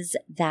is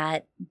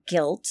that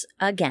guilt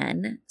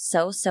again.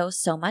 So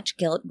much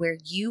guilt where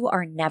you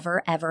are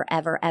never,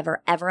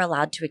 ever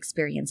allowed to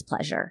experience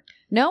pleasure.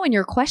 No, and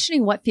you're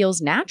questioning what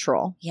feels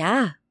natural.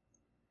 Yeah.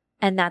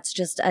 And that's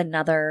just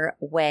another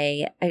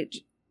way.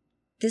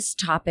 This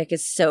topic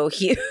is so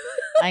huge.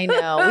 I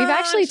know. We've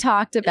actually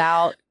talked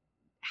about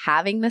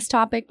having this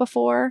topic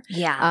before.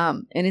 Yeah.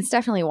 And it's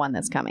definitely one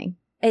that's coming.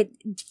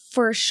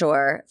 For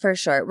sure.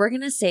 We're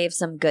going to save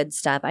some good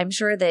stuff. I'm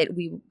sure that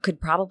we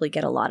could probably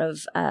get a lot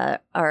of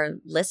our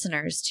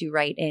listeners to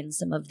write in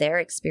some of their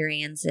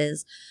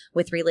experiences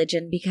with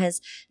religion, because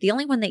the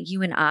only one that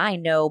you and I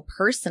know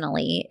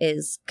personally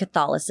is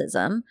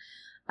Catholicism.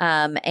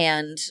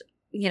 And,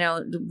 you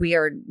know, we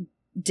are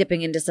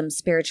dipping into some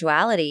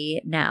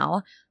spirituality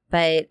now.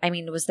 But I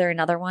mean, was there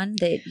another one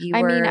that you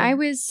were? I mean, I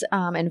was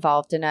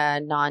involved in a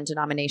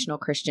non-denominational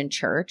Christian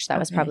church. That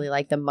was probably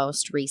like the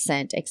most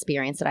recent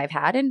experience that I've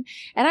had. And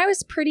I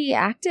was pretty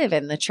active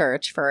in the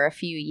church for a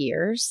few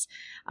years.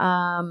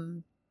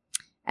 And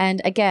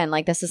again,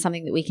 like, this is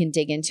something that we can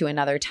dig into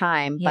another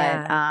time.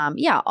 Yeah. But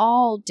yeah,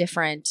 all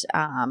different,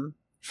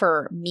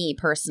 for me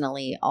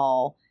personally,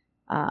 all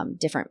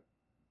different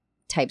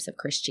types of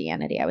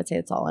Christianity. I would say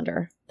it's all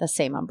under the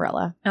same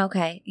umbrella.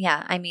 Okay.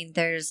 Yeah. I mean,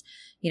 there's,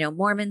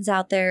 Mormons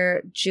out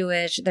there,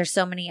 Jewish. There's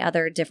so many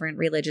other different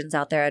religions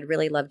out there. I'd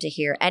really love to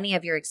hear any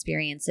of your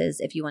experiences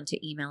if you want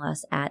to email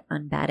us at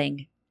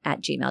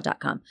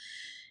unbatting@gmail.com.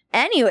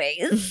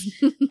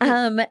 Anyways,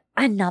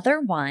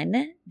 another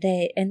one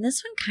and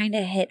this one kind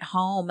of hit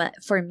home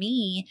for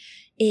me,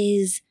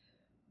 is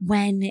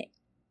when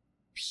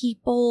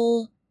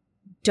people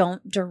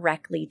don't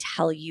directly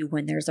tell you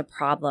when there's a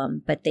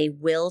problem, but they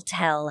will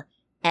tell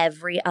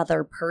every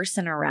other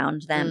person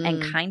around them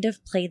and kind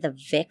of play the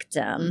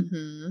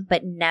victim,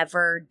 but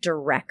never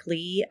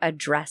directly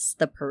address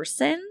the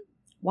person.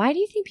 Why do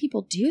you think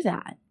people do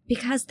that?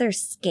 Because they're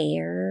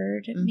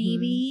scared,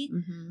 maybe.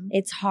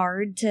 It's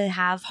hard to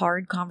have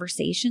hard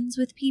conversations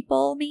with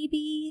people,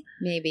 maybe.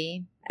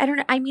 I don't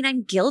know. I mean,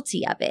 I'm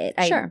guilty of it.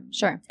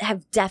 Sure. I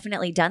have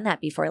definitely done that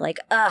before. Like,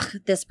 ugh,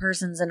 this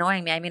person's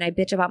annoying me. I mean, I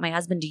bitch about my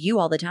husband to you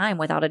all the time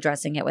without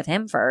addressing it with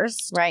him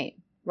first. Right.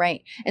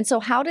 And so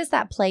how does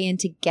that play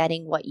into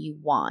getting what you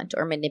want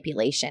or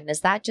manipulation?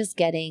 Is that just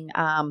getting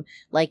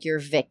like your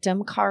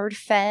victim card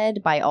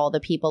fed by all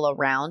the people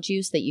around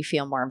you so that you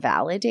feel more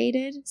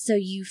validated? So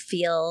you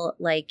feel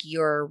like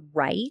you're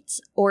right,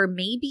 or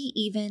maybe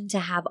even to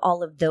have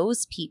all of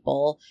those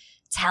people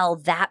tell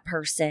that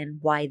person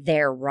why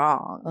they're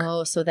wrong.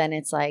 Oh, so then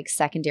it's like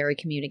secondary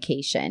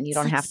communication. You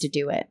don't have to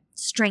do it.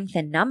 Strength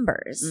in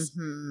numbers.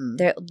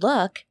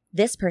 Look,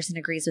 this person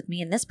agrees with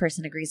me, and this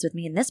person agrees with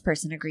me, and this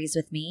person agrees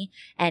with me,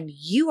 and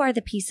you are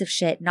the piece of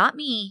shit, not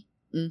me.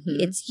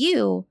 It's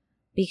you,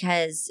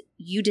 because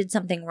you did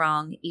something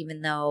wrong,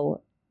 even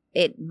though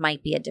it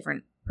might be a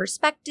different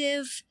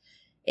perspective.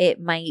 It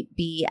might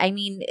be,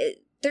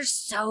 there's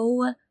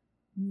so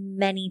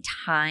many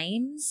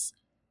times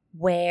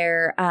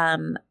where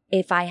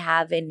if I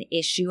have an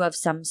issue of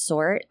some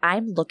sort,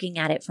 I'm looking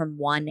at it from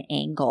one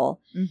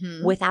angle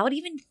without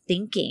even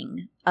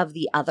thinking of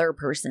the other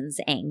person's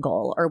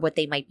angle or what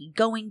they might be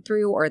going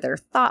through or their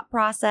thought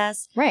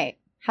process. Right.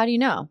 How do you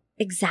know?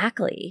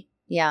 Exactly.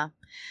 Yeah.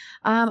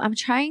 I'm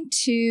trying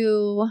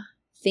to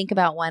think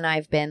about when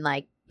I've been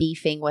like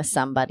beefing with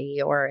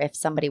somebody, or if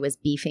somebody was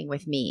beefing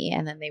with me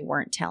and then they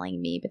weren't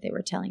telling me, but they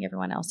were telling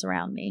everyone else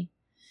around me.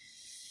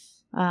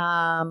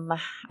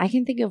 I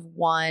can think of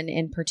one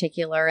in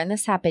particular, and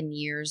this happened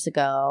years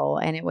ago,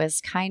 and it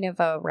was kind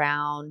of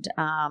around,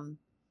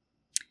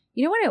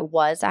 you know what it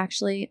was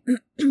actually?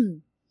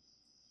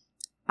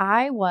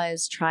 I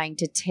was trying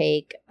to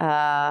take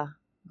a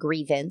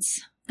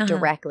grievance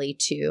directly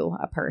to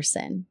a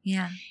person.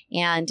 Yeah.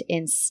 And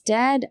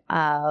instead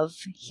of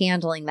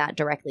handling that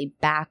directly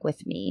back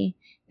with me,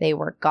 they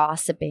were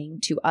gossiping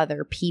to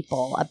other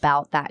people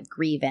about that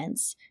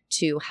grievance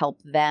to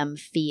help them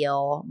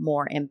feel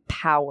more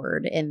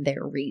empowered in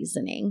their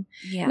reasoning.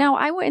 Yeah. Now,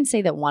 I wouldn't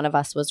say that one of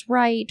us was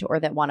right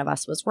or that one of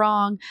us was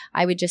wrong.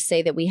 I would just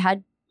say that we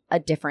had a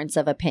difference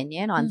of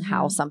opinion on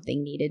how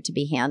something needed to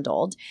be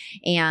handled.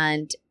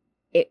 And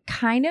it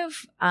kind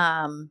of,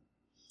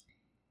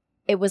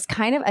 it was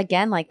kind of,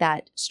 again, like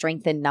that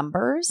strength in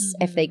numbers.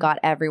 If they got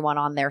everyone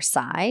on their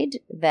side,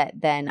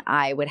 that then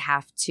I would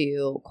have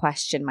to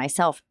question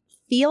myself.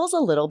 Feels a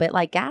little bit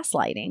like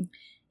gaslighting.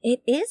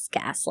 It is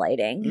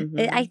gaslighting.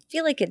 I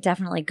feel like it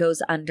definitely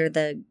goes under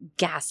the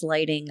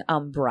gaslighting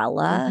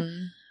umbrella.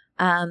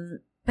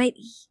 But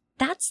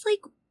that's why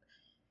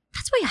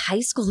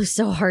high school is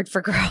so hard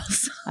for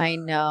girls. I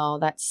know.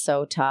 That's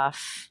so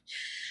tough.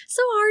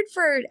 So hard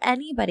for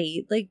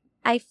anybody. Like,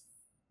 I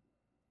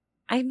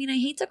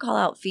hate to call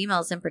out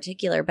females in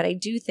particular, but I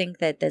do think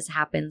that this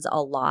happens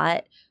a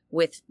lot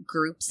with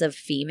groups of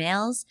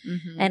females.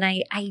 And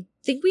I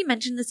think we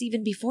mentioned this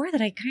even before,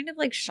 that I kind of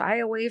like shy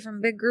away from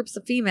big groups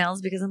of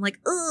females because I'm like,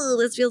 oh,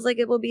 this feels like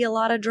it will be a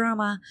lot of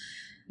drama.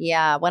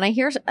 Yeah. When I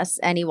hear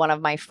any one of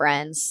my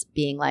friends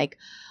being like,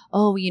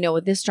 oh,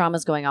 this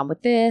drama's going on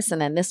with this, and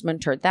then this one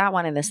turned that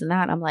one, and this and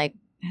that, I'm like,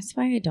 that's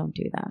why I don't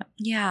do that.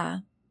 Yeah.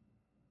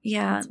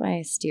 Yeah. That's why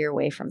I steer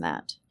away from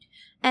that.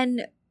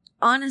 And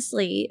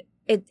honestly,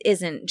 it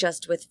isn't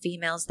just with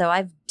females, though.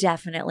 I've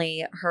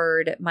definitely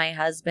heard my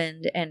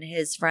husband and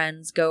his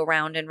friends go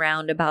round and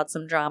round about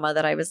some drama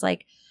that I was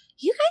like,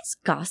 you guys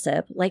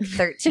gossip like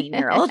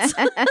 13-year-olds.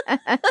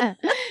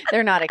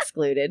 They're not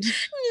excluded.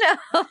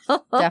 No.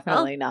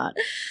 Definitely not.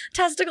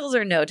 Testicles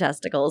or no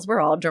testicles,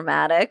 we're all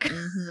dramatic.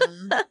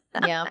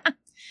 Yeah.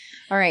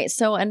 All right.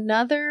 So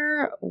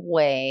another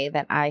way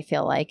that I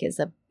feel like is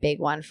a big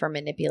one for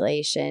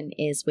manipulation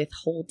is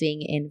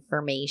withholding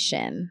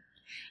information.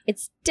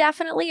 It's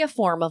definitely a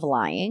form of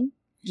lying.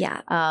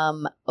 Yeah.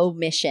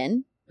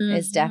 Omission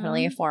is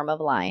definitely a form of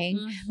lying.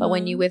 But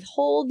when you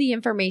withhold the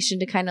information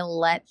to kind of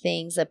let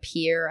things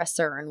appear a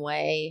certain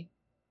way,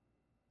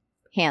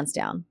 hands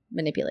down,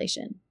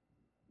 manipulation.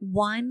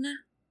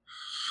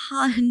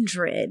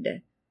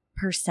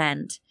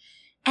 100%.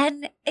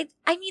 And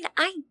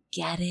I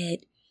get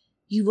it.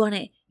 You want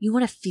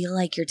to feel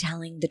like you're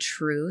telling the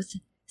truth.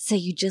 So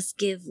you just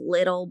give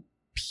little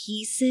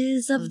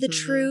pieces of the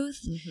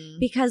truth.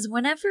 Because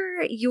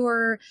whenever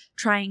you're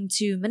trying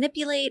to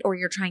manipulate or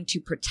you're trying to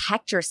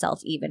protect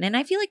yourself even, and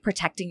I feel like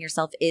protecting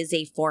yourself is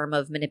a form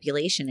of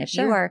manipulation. If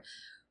you are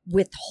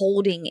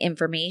withholding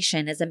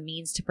information as a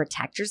means to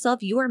protect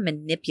yourself, you are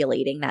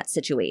manipulating that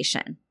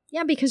situation.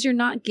 Yeah, because you're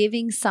not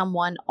giving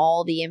someone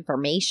all the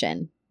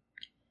information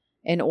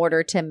in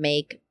order to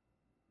make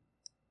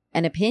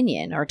an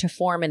opinion or to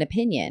form an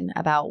opinion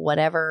about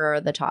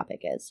whatever the topic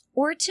is.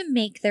 Or to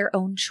make their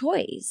own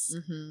choice.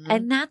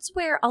 And that's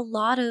where a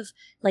lot of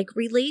like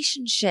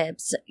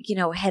relationships, you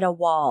know, hit a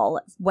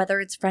wall, whether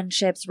it's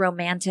friendships,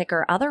 romantic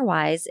or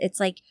otherwise. It's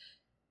like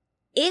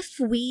if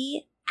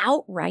we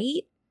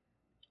outright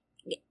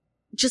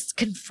just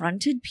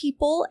confronted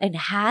people and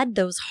had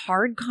those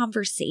hard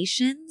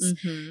conversations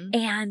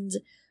and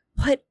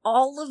put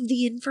all of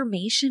the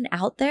information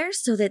out there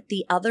so that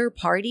the other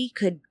party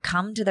could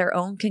come to their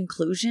own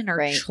conclusion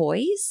or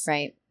choice,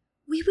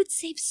 we would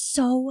save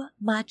so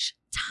much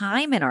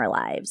time in our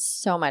lives.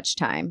 So much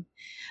time.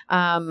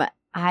 I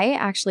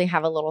actually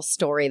have a little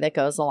story that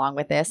goes along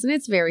with this, and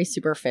it's very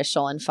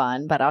superficial and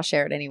fun, but I'll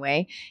share it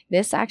anyway.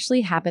 This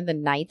actually happened the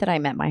night that I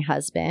met my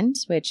husband,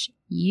 which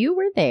you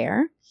were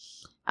there.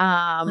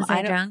 Was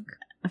I drunk?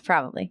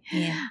 Probably.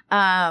 Yeah.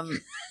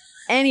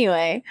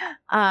 Anyway,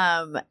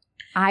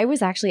 I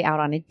was actually out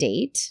on a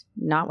date,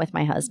 not with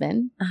my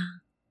husband.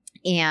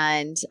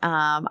 And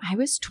I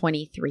was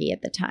 23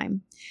 at the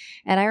time.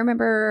 And I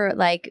remember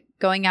like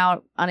going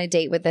out on a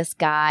date with this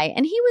guy,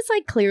 and he was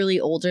like clearly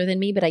older than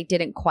me, but I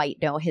didn't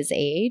quite know his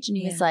age. And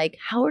he was like,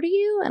 "How old are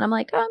you?" And I'm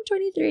like, "Oh, I'm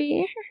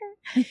 23.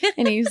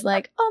 And he's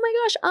like, "Oh my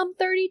gosh, I'm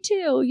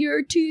 32.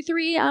 You're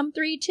 23. I'm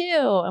 32.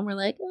 And we're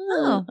like,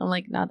 "Oh." I'm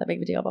like, not that big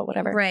of a deal, but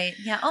whatever. Right.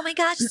 Yeah. Oh my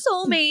gosh,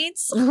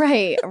 soulmates.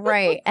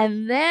 Right.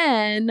 And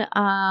then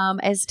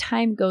as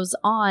time goes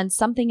on,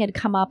 something had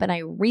come up and I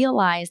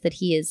realized that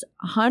he is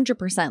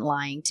 100%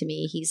 lying to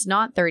me. He's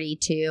not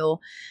 32.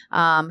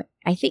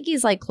 I think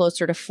he's like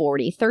closer to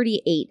 40.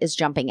 38 is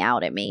jumping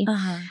out at me.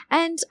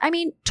 And I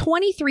mean,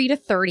 23 to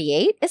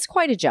 38 is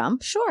quite a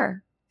jump.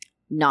 Sure.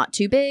 Not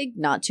too big,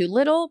 not too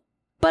little,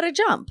 but a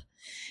jump.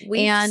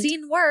 We've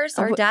seen worse.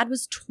 Our dad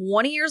was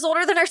 20 years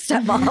older than our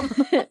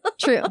stepmom.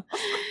 True.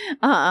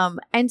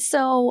 And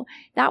so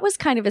that was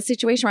kind of a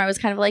situation where I was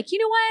kind of like, you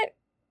know what?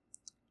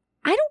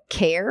 I don't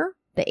care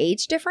the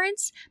age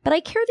difference, but I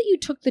care that you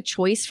took the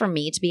choice from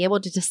me to be able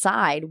to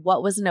decide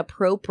what was an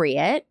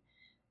appropriate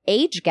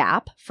age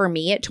gap for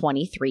me at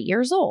 23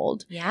 years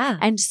old. Yeah.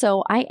 And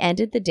so I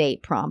ended the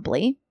date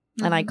promptly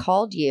and I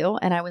called you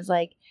and I was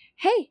like,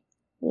 "Hey,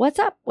 what's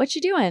up? What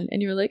you doing?"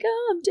 And you were like,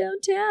 "Oh, I'm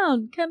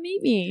downtown. Come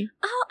meet me."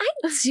 Oh,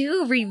 I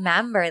do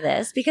remember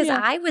this because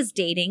I was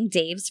dating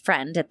Dave's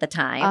friend at the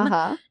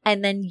time.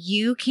 And then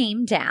you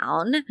came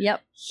down.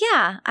 Yep.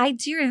 Yeah, I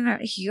do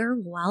remember. You're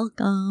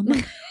welcome.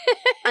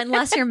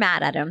 Unless you're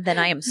mad at him, then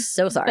I am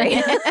so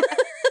sorry.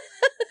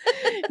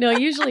 No,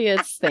 usually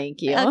it's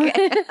thank you.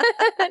 Okay.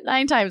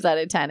 9 times out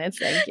of 10, it's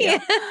thank you.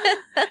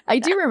 I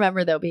do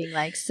remember though being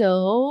like,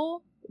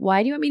 "So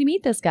why do you want me to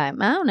meet this guy?" "I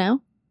don't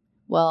know."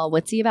 "Well,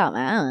 what's he about?"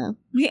 "I don't know."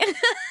 Yeah.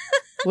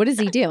 "What does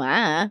he do?"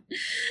 Yeah,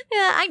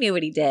 I knew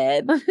what he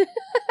did.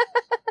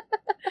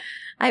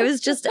 I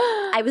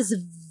was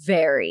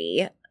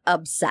very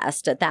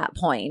obsessed at that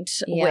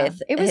point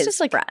with it was his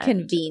just like friend, a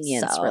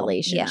convenience so,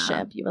 relationship.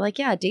 Yeah. You were like,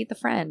 "Yeah, date the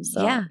friend."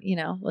 So, you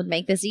know, we'll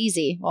make this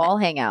easy. We'll all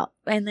hang out.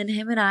 And then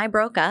him and I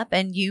broke up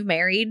and you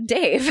married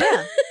Dave.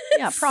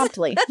 Yeah,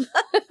 promptly.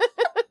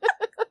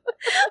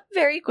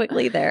 Very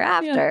quickly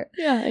thereafter.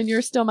 Yeah. And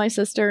you're still my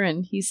sister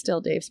and he's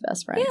still Dave's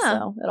best friend. Yeah,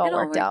 So it all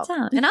worked out.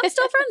 And I'm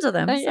still friends with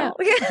him. So. Yeah.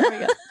 There we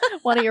go.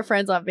 One of your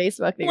friends on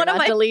Facebook that you're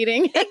not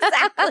deleting.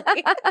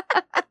 Exactly.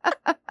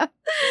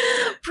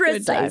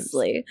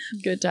 Precisely.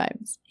 Good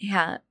times.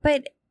 Yeah.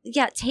 But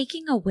yeah,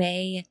 taking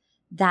away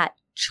that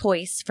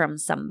choice from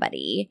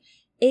somebody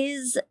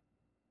is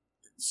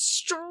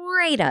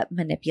straight up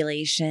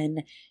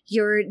manipulation.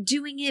 You're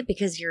doing it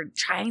because you're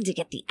trying to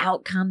get the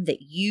outcome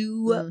that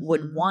you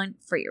would want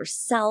for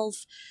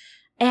yourself.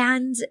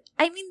 And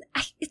I mean,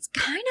 it's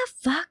kind of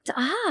fucked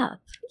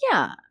up.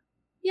 Yeah.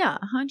 Yeah.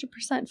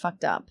 100%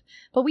 fucked up.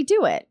 But we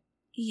do it.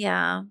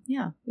 Yeah.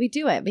 Yeah. We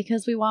do it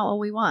because we want what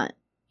we want.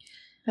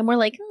 And we're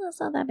like, "Oh, it's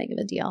not that big of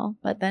a deal."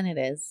 But then it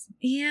is.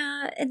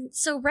 Yeah. And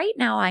so right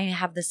now I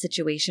have the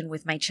situation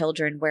with my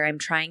children where I'm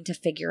trying to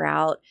figure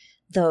out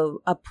the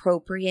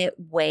appropriate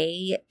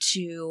way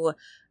to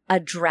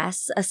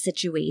address a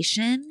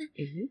situation.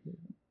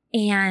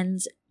 And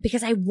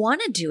because I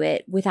want to do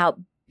it without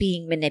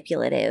being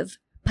manipulative,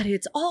 but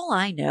it's all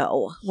I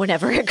know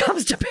whenever it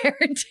comes to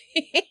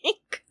parenting.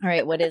 All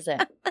right. What is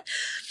it?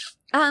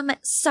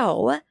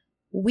 So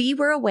we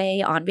were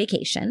away on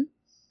vacation.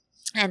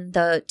 And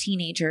the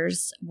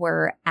teenagers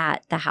were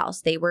at the house.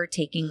 They were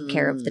taking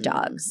care of the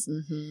dogs.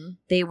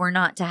 They were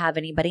not to have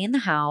anybody in the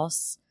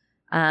house.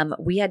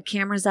 We had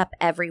cameras up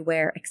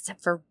everywhere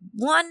except for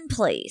one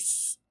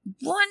place.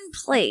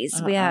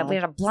 We had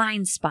a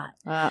blind spot.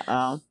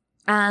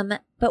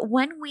 But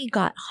when we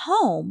got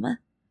home,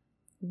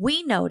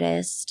 we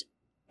noticed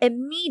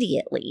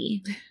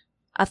immediately,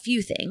 a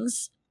few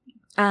things.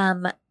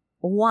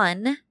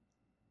 One,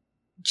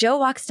 Joe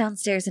walks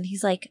downstairs and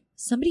he's like,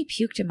 somebody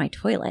puked in my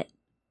toilet.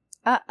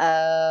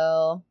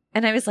 Uh-oh.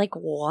 And I was like,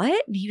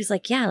 what? And he was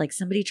like, yeah, like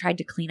somebody tried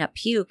to clean up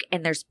puke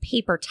and there's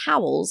paper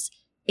towels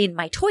in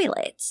my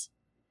toilet.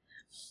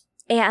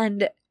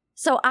 And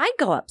so I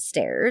go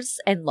upstairs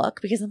and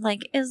look because I'm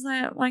like, is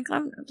that like,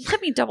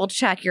 let me double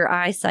check your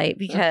eyesight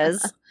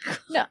because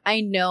No,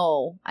 I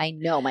know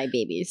my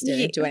babies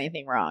didn't do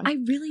anything wrong. I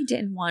really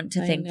didn't want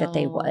to think that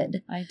they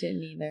would. I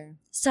didn't either.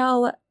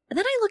 So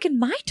then I look in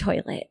my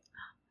toilet.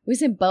 It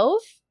was in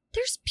both?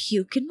 There's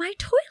puke in my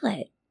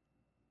toilet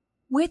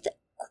with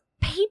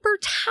paper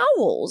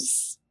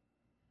towels.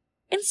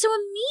 And so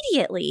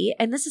immediately,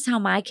 and this is how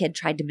my kid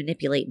tried to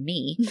manipulate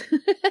me,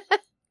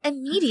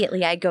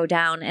 immediately I go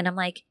down and I'm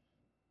like,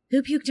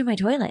 who puked in my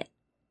toilet?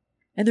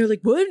 And they're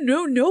like, what?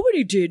 No,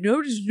 nobody did.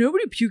 No,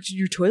 nobody puked in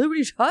your toilet. What are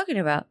you talking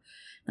about?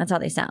 That's how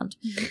they sound.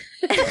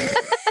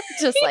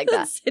 Just like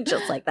that.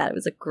 Just like that. It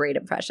was a great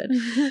impression.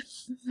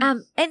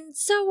 And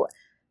so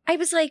I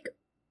was like,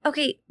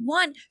 okay,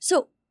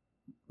 so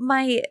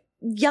my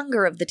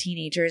younger of the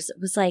teenagers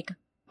was like,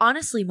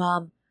 honestly,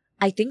 Mom,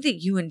 I think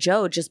that you and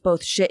Joe just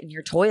both shit in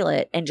your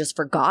toilet and just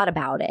forgot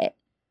about it.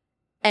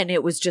 And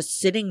it was just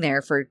sitting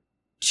there for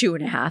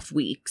 2.5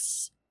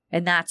 weeks.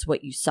 And that's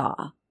what you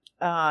saw.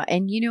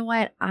 And you know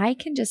what? I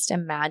can just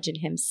imagine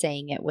him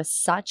saying it with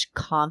such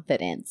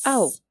confidence.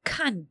 Oh,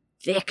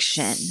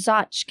 conviction.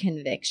 Such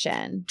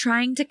conviction.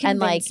 Trying to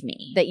convince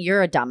me. That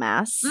you're a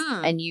dumbass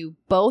and you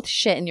both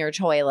shit in your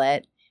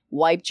toilet,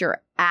 wiped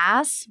your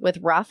ass with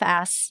rough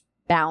ass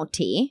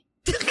Bounty.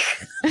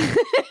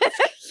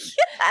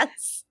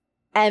 Yes.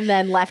 And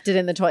then left it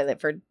in the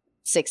toilet for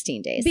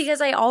 16 days.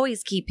 Because I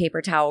always keep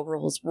paper towel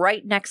rolls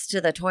right next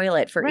to the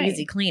toilet for Right.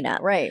 easy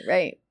cleanup. Right.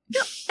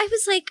 No, I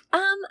was like,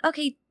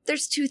 okay,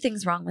 there's 2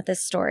 things wrong with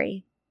this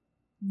story.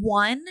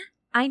 One,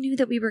 I knew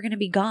that we were going to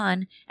be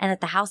gone and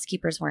that the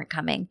housekeepers weren't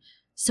coming.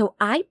 So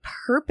I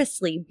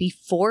purposely,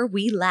 before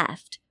we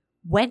left,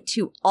 went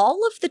to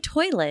all of the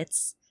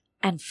toilets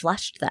and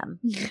flushed them.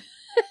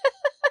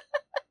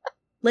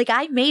 Like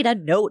I made a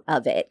note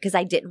of it because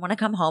I didn't want to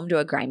come home to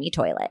a grimy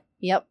toilet.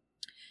 Yep.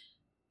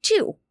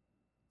 2,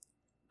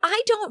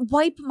 I don't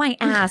wipe my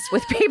ass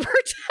with paper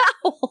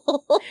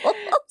towels.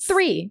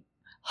 3,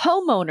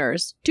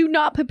 homeowners do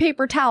not put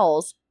paper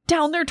towels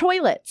down their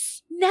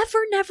toilets. Never,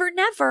 never,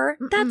 never.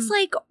 That's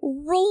like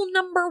rule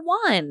number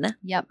 1.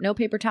 Yep. No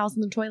paper towels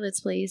in the toilets,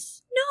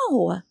 please.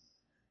 No.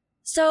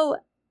 So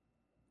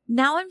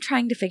now I'm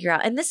trying to figure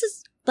out, and this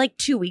is like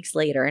 2 weeks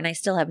later, and I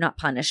still have not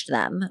punished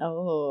them.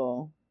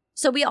 Oh.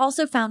 So we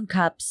also found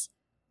cups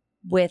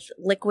with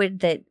liquid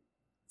that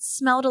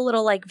smelled a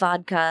little like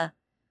vodka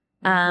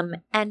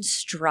and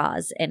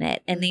straws in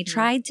it. And they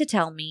tried to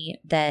tell me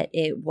that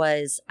it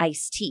was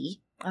iced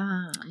tea.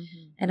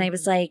 And I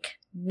was like,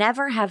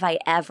 never have I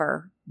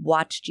ever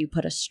watched you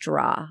put a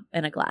straw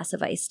in a glass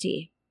of iced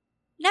tea.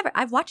 Never.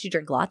 I've watched you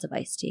drink lots of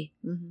iced tea.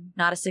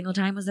 Not a single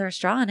time was there a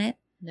straw in it.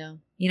 No.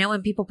 You know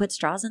when people put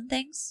straws in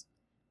things?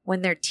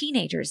 When they're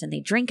teenagers and they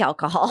drink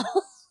alcohol.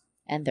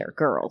 And they're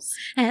girls.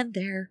 And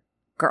they're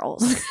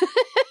girls.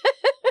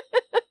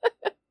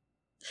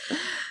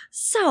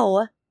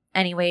 So,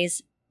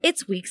 anyways,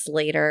 it's weeks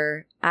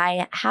later.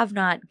 I have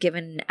not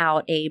given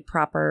out a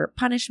proper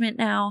punishment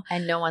now.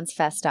 And no one's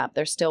fessed up.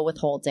 They're still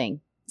withholding.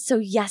 So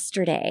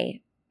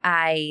yesterday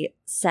I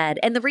said,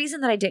 and the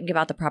reason that I didn't give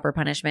out the proper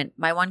punishment,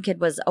 my one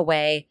kid was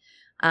away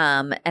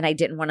and I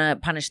didn't want to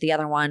punish the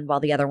other one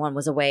while the other one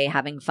was away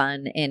having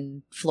fun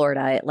in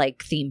Florida at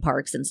like theme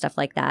parks and stuff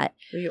like that.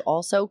 Were you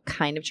also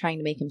kind of trying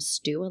to make him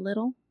stew a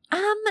little?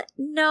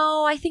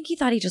 No, I think he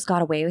thought he just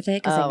got away with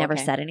it because I never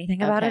said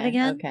anything about it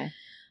again. Okay.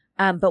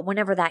 But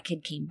whenever that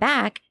kid came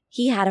back,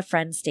 he had a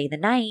friend stay the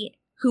night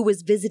who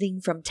was visiting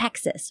from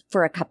Texas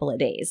for a couple of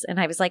days. And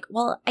I was like,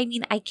 well, I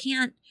mean, I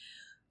can't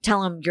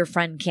tell him your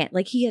friend can't,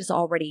 like he has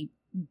already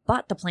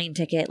bought the plane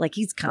ticket. Like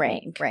he's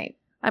coming. Right.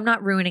 I'm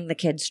not ruining the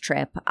kid's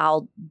trip.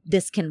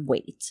 This can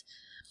wait.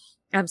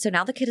 So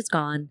now the kid is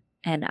gone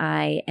and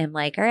I am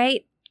like, all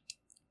right,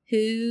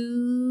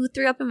 who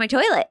threw up in my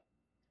toilet?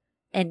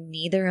 And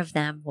neither of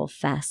them will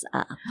fess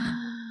up.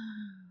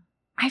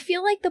 I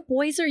feel like the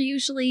boys are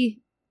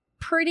usually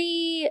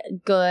pretty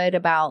good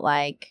about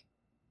like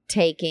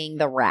taking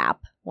the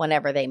rap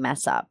whenever they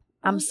mess up.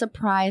 I'm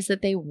surprised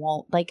that they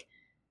won't. Like,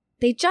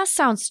 they just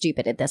sound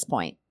stupid at this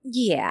point.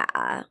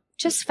 Yeah.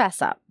 Just fess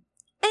up.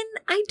 And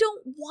I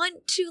don't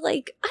want to,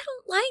 I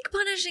don't like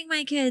punishing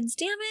my kids,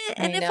 damn it.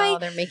 And I know,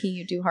 they're making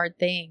you do hard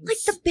things.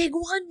 Like, the big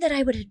one that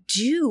I would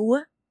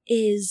do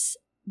is,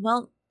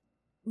 well,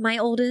 my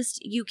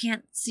oldest, you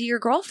can't see your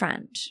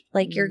girlfriend.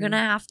 Like, you're going to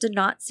have to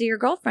not see your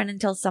girlfriend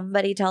until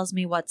somebody tells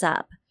me what's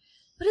up.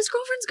 But his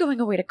girlfriend's going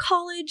away to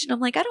college, and I'm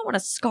like, I don't want to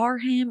scar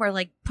him or,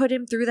 put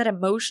him through that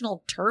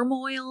emotional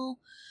turmoil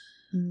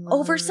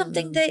over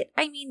something that,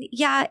 I mean,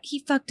 yeah, he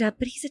fucked up,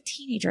 but he's a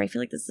teenager. I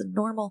feel like this is a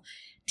normal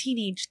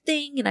teenage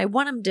thing, and I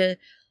want him to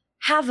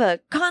have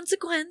a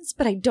consequence,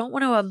 but I don't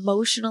want to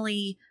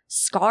emotionally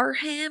scar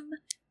him.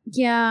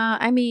 Yeah,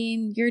 I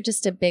mean, you're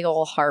just a big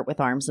old heart with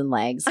arms and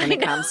legs when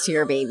it comes to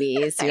your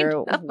babies.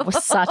 You're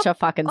such a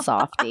fucking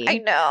softie. I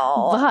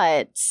know.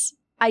 But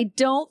I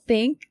don't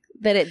think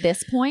that at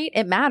this point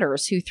it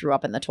matters who threw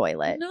up in the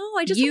toilet. No,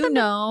 I just you want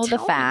them to know the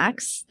tell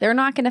facts. They're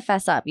not going to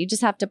fess up. You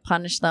just have to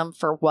punish them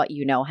for what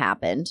you know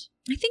happened.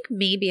 I think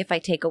maybe if I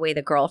take away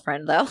the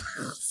girlfriend, though,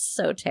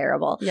 so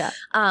terrible. Yeah.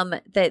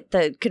 That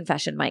the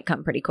confession might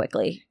come pretty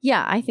quickly.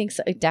 Yeah, I think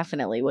so. It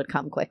definitely would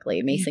come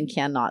quickly. Mason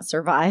cannot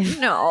survive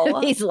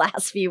No, these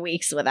last few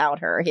weeks without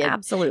her.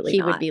 absolutely He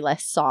not. would be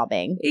less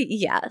sobbing.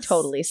 Yes,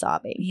 Totally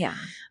sobbing. Yeah.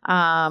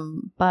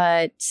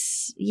 But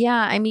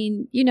yeah, I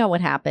mean, you know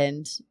what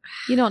happened.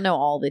 You don't know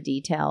all the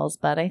details,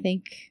 but I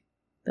think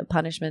the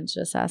punishment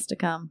just has to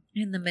come.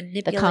 And the The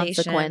manipulation.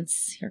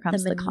 consequence. Here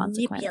comes the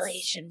consequence.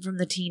 Manipulation from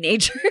the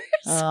teenagers.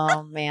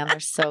 Oh man, they're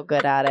so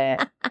good at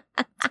it.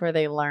 That's where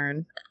they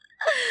learn.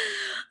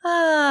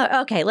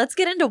 Okay, let's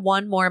get into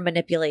one more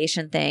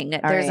manipulation thing.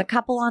 There's right. a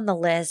couple on the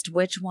list.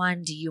 Which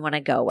one do you want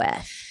to go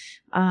with?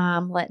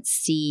 Let's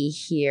see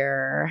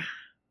here.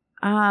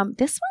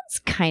 This one's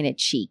kind of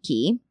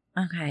cheeky.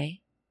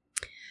 Okay.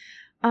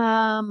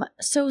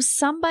 So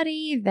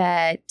somebody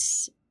that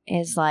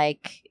is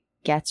like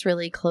gets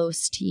really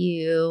close to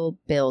you,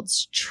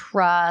 builds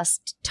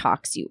trust,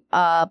 talks you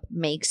up,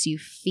 makes you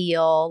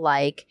feel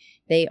like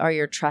they are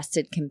your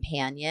trusted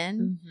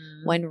companion,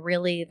 when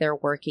really they're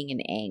working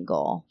an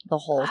angle the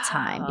whole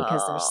time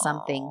because there's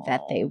something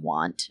that they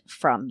want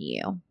from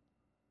you.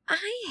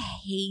 I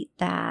hate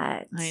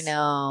that. I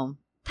know.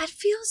 That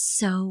feels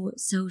so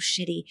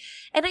shitty.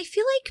 And I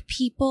feel like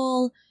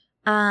people,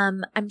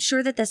 I'm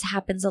sure that this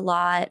happens a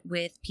lot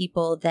with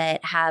people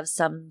that have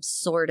some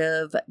sort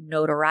of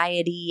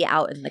notoriety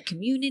out in the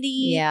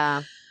community.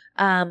 Yeah.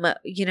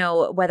 You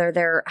know, whether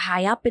they're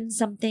high up in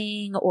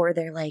something or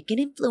they're like an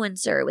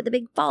influencer with a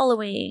big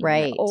following.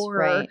 Right. Or,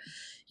 right.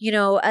 you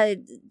know,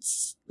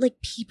 like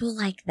people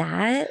like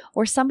that.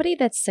 Or somebody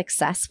that's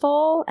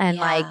successful and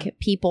Yeah. like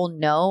people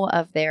know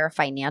of their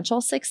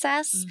financial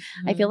success.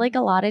 I feel like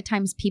a lot of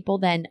times people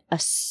then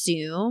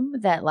assume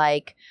that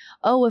like,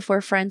 oh, if we're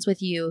friends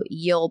with you,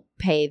 you'll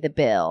pay the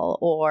bill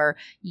or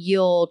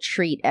you'll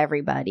treat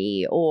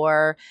everybody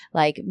or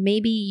like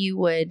maybe you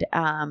would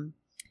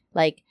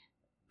like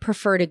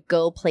prefer to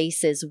go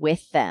places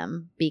with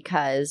them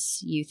because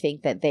you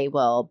think that they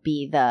will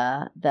be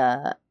the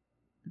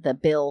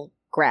bill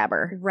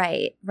grabber.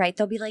 Right.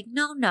 They'll be like,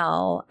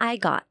 no, I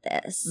got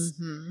this.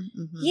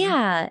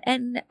 Yeah.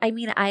 And I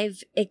mean,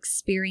 I've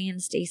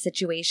experienced a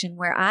situation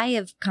where I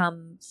have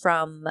come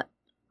from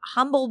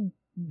humble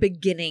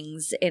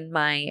beginnings in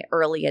my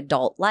early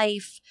adult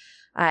life.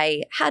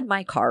 I had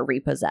my car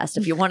repossessed,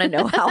 if you want to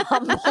know how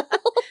humble.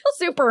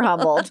 Super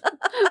humbled.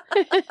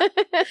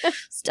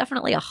 It's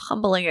definitely a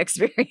humbling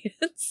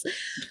experience.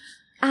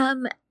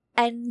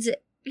 And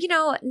you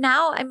know,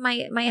 now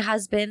my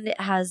husband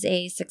has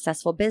a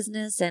successful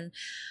business and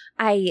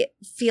I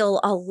feel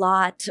a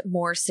lot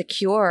more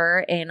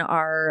secure in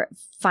our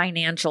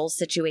financial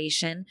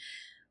situation.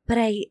 But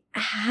I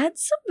had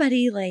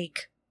somebody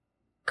like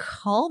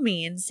call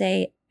me and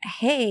say,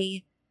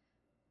 "Hey,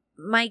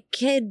 my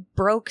kid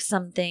broke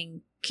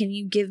something. Can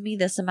you give me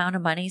this amount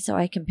of money so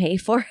I can pay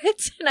for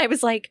it?" And I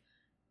was like,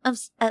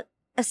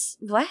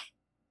 what?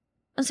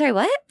 I'm sorry,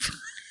 what?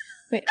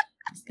 Wait,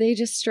 they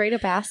just straight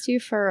up asked you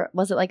for,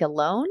 was it like a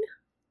loan?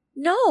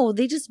 No,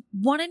 they just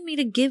wanted me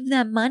to give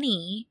them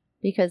money.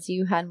 Because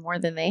you had more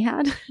than they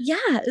had?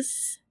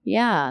 Yes.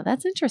 Yeah,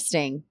 that's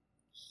interesting.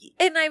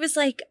 And I was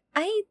like,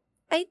 I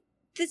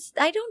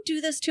don't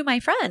do this to my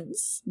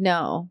friends.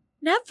 No.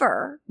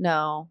 Never.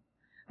 No.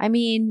 I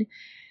mean,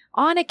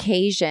 on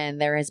occasion,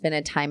 there has been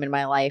a time in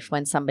my life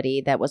when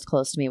somebody that was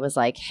close to me was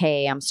like,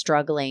 "Hey, I'm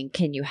struggling.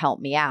 Can you help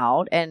me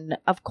out?" And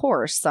of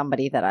course,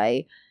 somebody that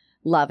I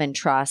love and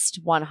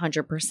trust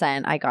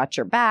 100%, I got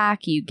your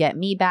back. You get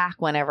me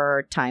back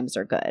whenever times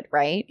are good,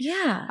 right?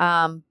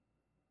 Yeah.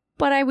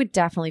 But I would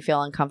definitely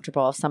feel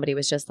uncomfortable if somebody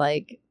was just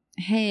like,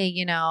 "Hey,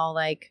 you know,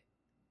 like,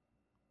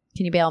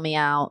 can you bail me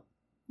out?"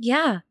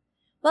 Yeah.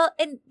 Well,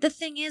 and the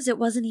thing is, it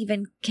wasn't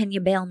even, "Can you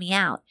bail me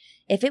out?"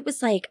 If it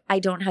was like, "I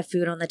don't have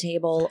food on the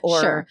table,"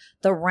 or Sure.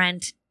 "The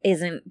rent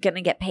isn't going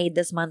to get paid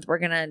this month. We're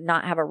going to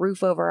not have a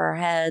roof over our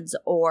heads,"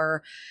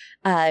 or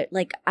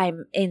like,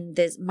 "I'm in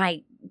this,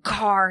 my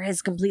car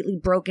has completely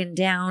broken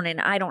down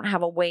and I don't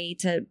have a way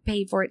to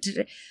pay for it."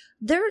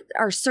 There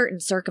are certain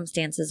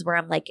circumstances where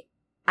I'm like,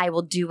 I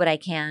will do what I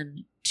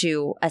can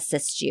to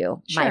assist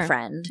you, my Sure.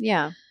 friend.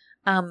 Yeah.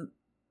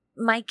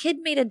 My kid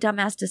made a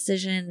dumbass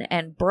decision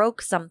and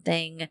broke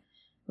something.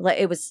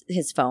 It was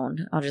his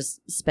phone. I'll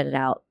just spit it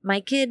out. My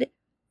kid,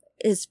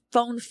 his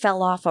phone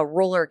fell off a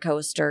roller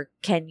coaster.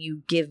 Can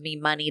you give me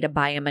money to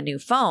buy him a new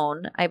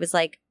phone? I was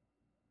like,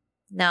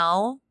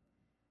 no.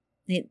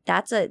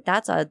 That's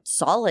a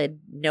solid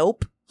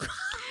nope.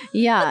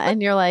 Yeah.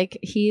 And you're like,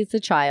 he's a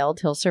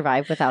child. He'll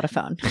survive without a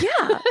phone.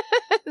 Yeah.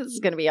 This is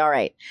going to be all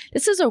right.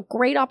 This is a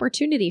great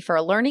opportunity for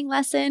a learning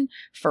lesson,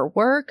 for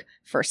work,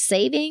 for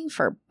saving,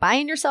 for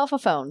buying yourself a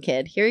phone,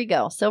 kid. Here you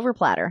go. Silver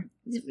platter.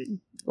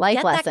 Life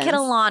Get lessons. that kid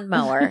a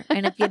lawnmower.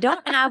 And if you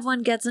don't have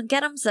one, get them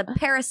a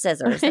pair of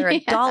scissors. They're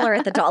 $1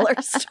 at the dollar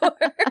store.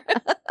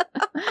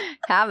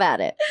 Have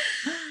at it.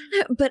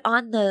 But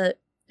on the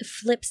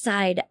flip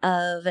side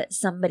of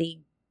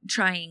somebody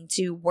trying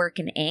to work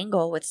an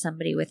angle with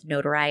somebody with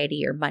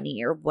notoriety or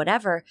money or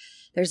whatever,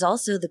 there's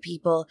also the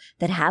people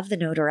that have the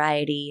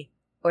notoriety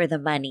or the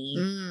money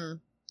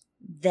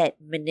that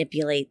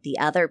manipulate the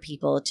other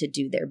people to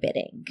do their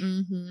bidding.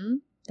 Mm-hmm.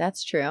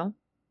 That's true.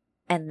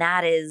 And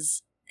that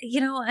is,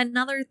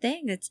 another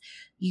thing. It's,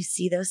 you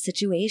see those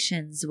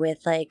situations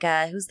with like,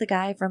 who's the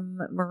guy from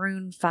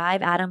Maroon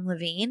 5, Adam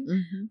Levine?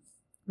 Mm-hmm.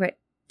 Right.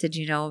 Did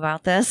you know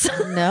about this?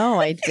 No,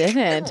 I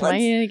didn't. Am I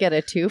going to get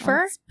a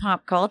twofer? Let's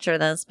pop culture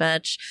this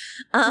bitch.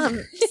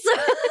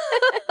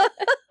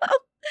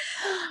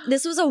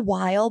 This was a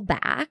while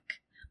back,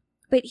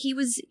 but he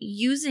was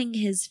using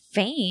his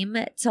fame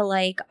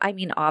to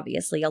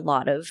obviously a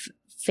lot of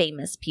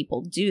famous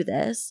people do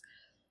this,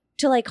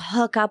 to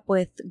hook up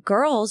with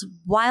girls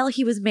while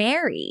he was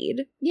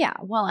married. Yeah.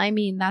 Well, I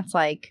mean, that's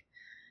like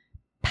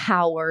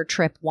power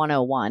trip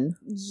 101.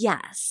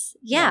 Yes.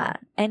 Yeah.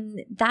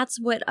 And that's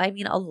what,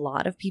 a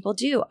lot of people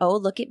do. Oh,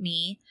 look at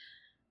me.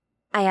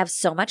 I have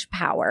so much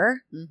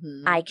power.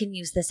 Mm-hmm. I can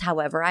use this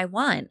however I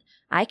want.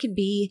 I can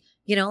be,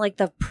 like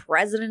the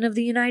president of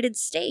the United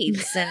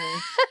States and,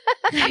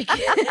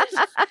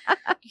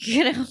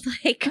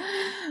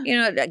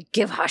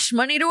 give hush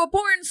money to a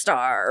porn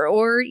star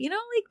or,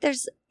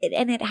 there's,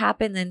 and it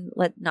happened in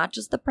not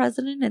just the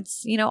president,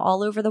 it's,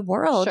 all over the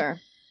world. Sure.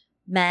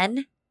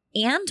 Men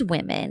and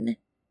women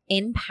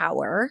in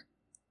power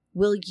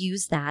will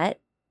use that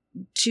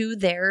to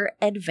their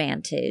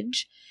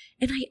advantage.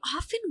 And I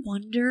often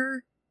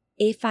wonder,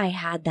 if I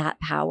had that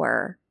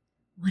power,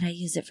 would I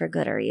use it for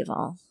good or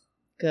evil?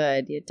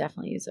 Good. You'd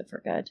definitely use it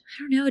for good. I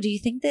don't know. Do you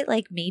think that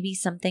maybe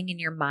something in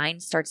your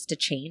mind starts to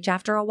change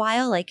after a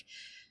while?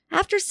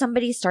 After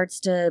somebody starts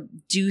to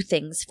do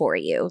things for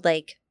you,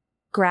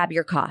 grab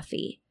your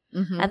coffee.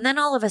 Mm-hmm. And then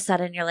all of a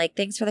sudden you're like,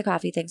 thanks for the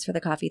coffee, thanks for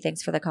the coffee,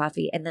 thanks for the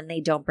coffee. And then they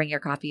don't bring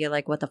your coffee. You're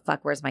like, what the fuck?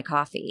 Where's my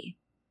coffee?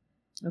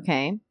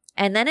 Okay.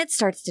 And then it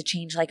starts to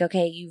change.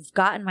 Okay, you've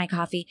gotten my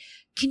coffee.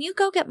 Can you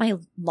go get my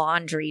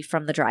laundry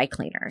from the dry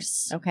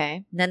cleaners?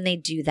 Okay. And then they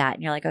do that.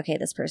 And you're like, okay,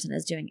 this person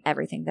is doing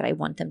everything that I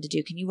want them to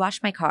do. Can you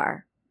wash my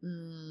car?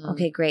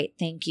 Okay, great.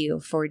 Thank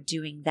you for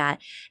doing that.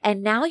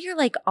 And now you're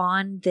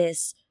on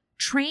this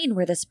train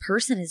where this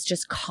person is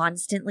just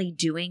constantly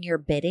doing your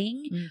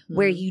bidding,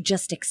 where you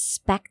just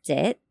expect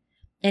it.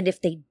 And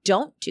if they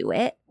don't do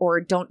it or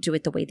don't do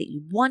it the way that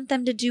you want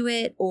them to do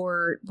it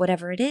or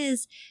whatever it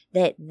is,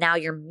 that now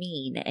you're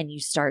mean and you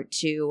start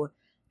to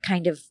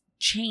kind of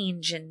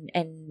change and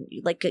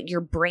your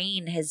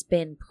brain has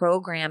been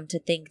programmed to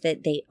think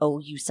that they owe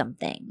you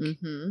something.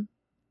 Mm-hmm.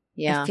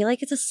 Yeah. I feel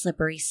like it's a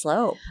slippery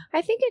slope.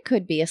 I think it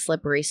could be a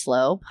slippery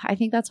slope. I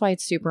think that's why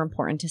it's super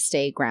important to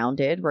stay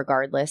grounded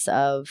regardless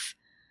of,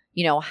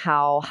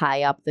 how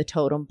high up the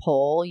totem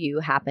pole you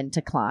happen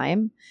to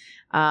climb.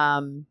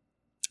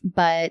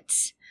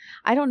 But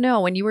I don't know,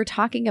 when you were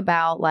talking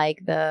about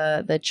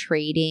the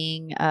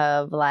trading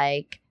of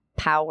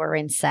power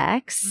and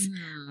sex,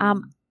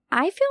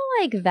 I feel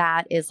like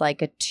that is a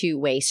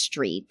two-way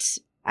street.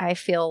 I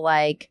feel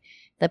like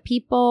the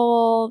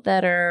people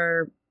that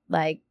are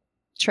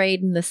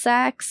trading the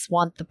sex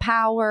want the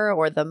power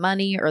or the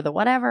money or the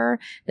whatever.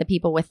 The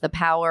people with the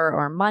power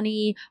or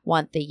money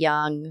want the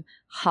young,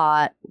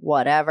 hot,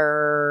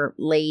 whatever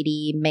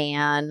lady,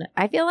 man.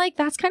 I feel like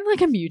that's kind of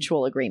a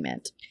mutual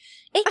agreement.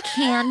 It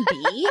can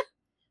be.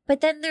 But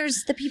then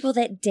there's the people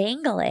that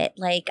dangle it.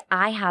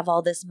 I have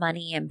all this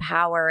money and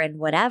power and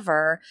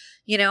whatever,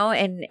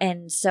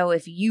 and so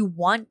if you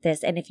want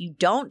this and if you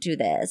don't do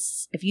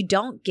this, if you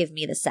don't give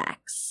me the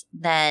sex,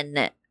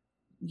 then,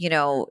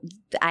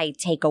 I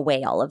take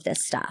away all of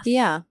this stuff.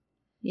 Yeah.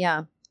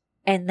 Yeah.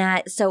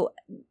 And so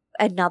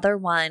another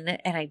one,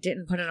 and I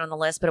didn't put it on the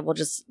list, but we'll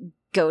just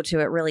go to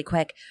it really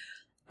quick.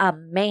 A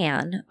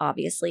man,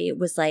 obviously,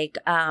 was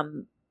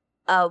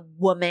a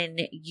woman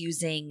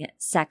using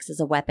sex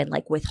as a weapon,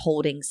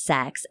 withholding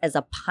sex as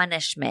a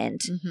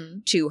punishment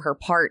to her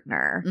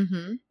partner.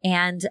 Mm-hmm.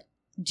 And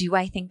do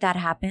I think that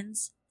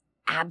happens?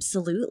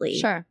 Absolutely.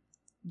 Sure.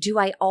 Do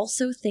I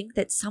also think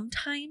that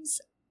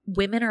sometimes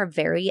women are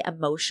very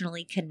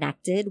emotionally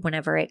connected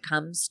whenever it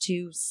comes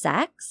to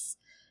sex?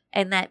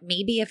 And that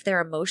maybe if their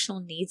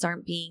emotional needs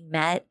aren't being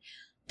met,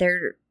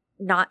 they're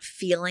not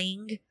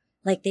feeling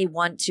like they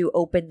want to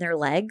open their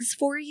legs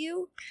for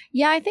you?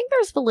 Yeah, I think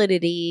there's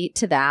validity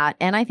to that.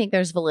 And I think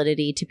there's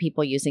validity to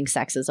people using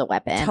sex as a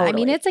weapon. Totally. I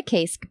mean, it's a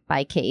case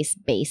by case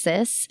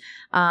basis.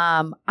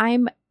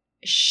 I'm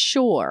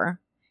sure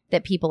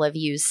that people have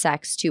used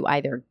sex to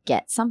either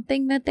get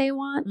something that they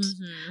want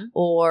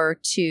or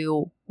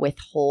to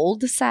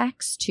withhold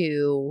sex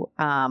to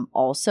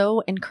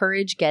also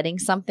encourage getting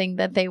something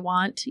that they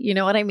want. You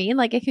know what I mean?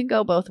 It can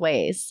go both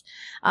ways.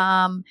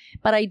 But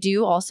I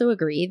do also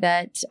agree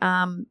that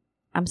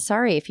I'm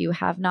sorry if you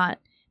have not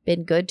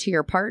been good to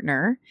your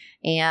partner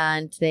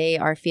and they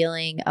are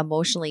feeling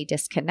emotionally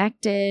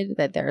disconnected,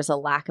 that there's a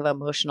lack of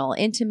emotional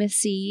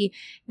intimacy,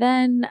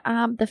 then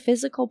the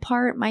physical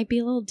part might be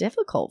a little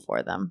difficult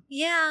for them.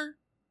 Yeah.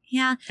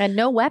 Yeah. And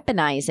no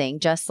weaponizing,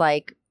 just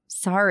like,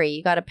 sorry,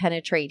 you got to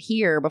penetrate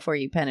here before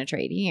you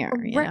penetrate here,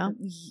 you know?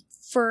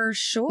 For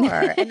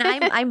sure. And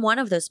I'm one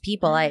of those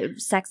people.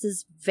 Sex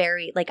is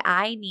very, like,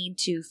 I need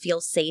to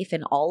feel safe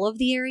in all of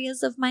the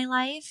areas of my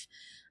life.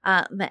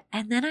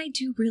 And then I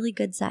do really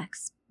good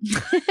sex.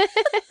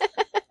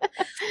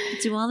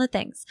 Do all the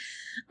things.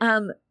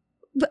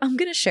 But I'm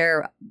going to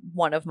share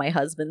one of my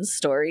husband's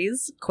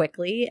stories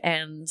quickly,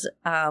 and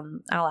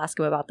I'll ask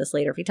him about this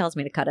later. If he tells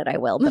me to cut it, I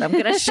will, but I'm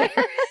going to share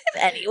it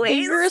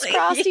anyways. Fingers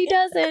crossed he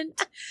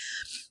doesn't.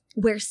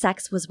 Where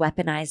sex was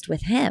weaponized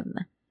with him.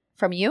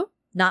 From you?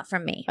 Not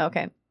from me.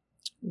 Okay.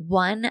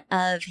 One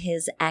of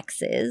his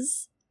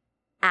exes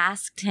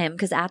asked him,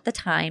 because at the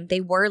time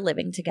they were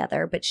living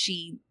together, but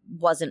she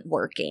wasn't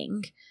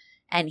working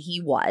and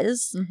he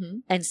was.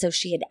 Mm-hmm. And so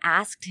she had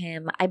asked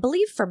him, I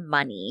believe, for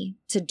money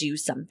to do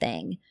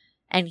something.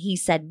 And he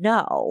said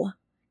no.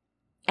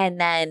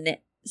 And then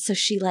so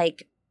she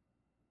like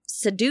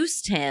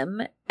seduced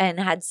him and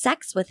had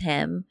sex with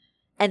him.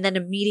 And then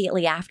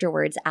immediately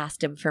afterwards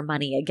asked him for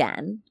money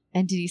again.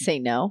 And did he say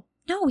no?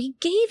 No, he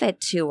gave it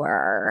to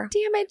her.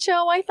 Damn it,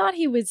 Joe. I thought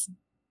he was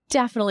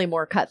definitely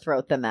more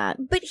cutthroat than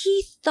that. But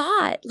he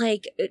thought,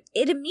 like,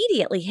 it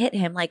immediately hit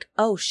him like,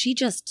 oh, she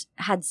just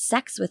had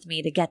sex with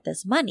me to get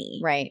this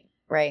money. Right,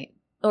 right.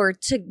 Or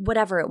to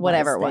whatever it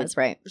was.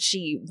 Right.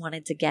 She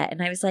wanted to get.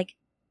 And I was like,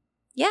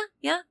 yeah,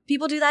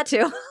 people do that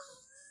too.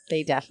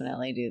 They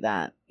definitely do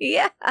that.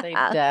 Yeah. They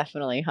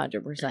definitely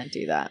 100%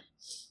 do that.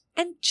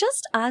 And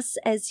just us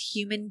as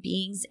human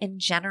beings in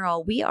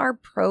general, we are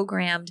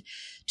programmed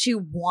to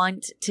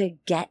want to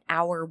get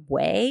our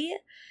way.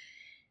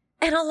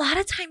 And a lot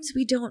of times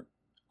we don't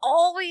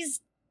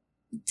always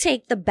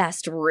take the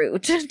best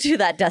route to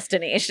that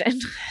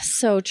destination.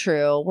 So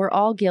true. We're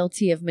all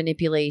guilty of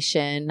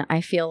manipulation. I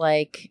feel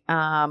like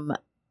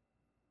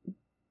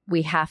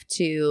we have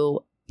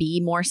to be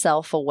more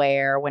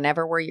self-aware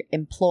whenever we're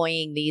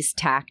employing these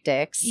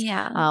tactics.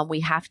 Yeah.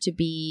 We have to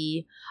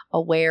be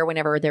aware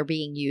whenever they're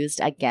being used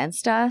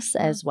against us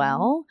as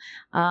well,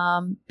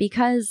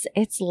 because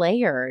it's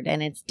layered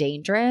and it's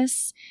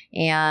dangerous.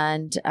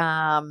 And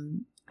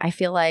I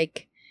feel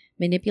like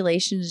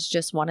manipulation is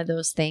just one of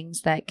those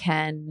things that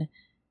can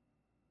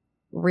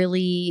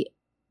really,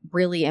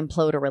 really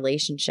implode a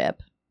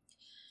relationship.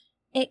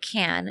 It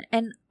can.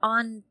 And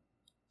on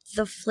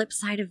the flip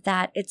side of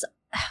that, it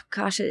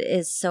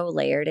is so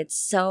layered. It's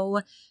so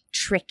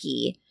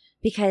tricky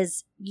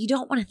because you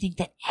don't want to think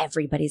that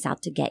everybody's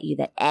out to get you,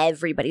 that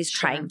everybody's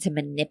trying to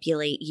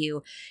manipulate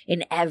you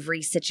in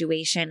every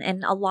situation.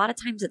 And a lot of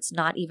times it's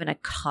not even a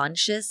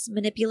conscious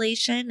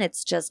manipulation.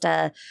 It's just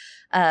like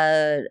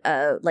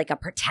a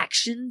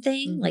protection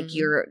thing. Mm-hmm. Like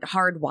you're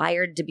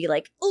hardwired to be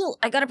like, oh,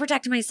 I got to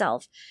protect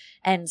myself.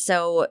 And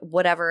so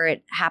whatever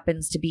it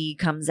happens to be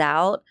comes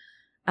out.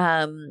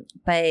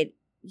 But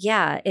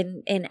yeah,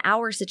 in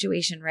our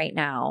situation right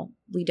now,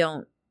 we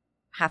don't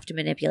have to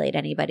manipulate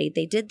anybody.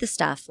 They did the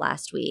stuff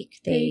last week.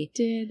 They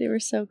did. They were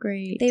so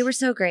great. They were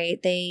so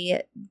great.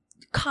 They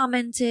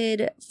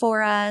commented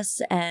for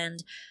us,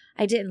 and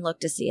I didn't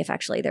look to see if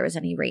actually there was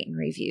any rate and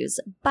reviews,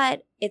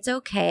 but it's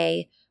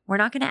okay. We're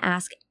not going to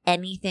ask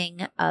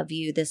anything of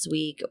you this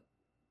week.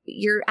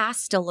 Your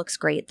ass still looks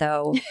great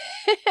though.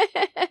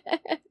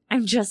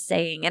 I'm just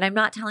saying, and I'm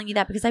not telling you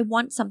that because I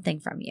want something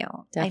from you.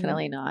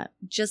 Definitely not.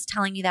 Just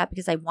telling you that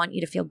because I want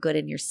you to feel good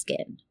in your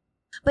skin.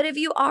 But if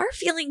you are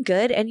feeling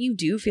good and you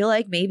do feel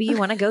like maybe you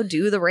want to go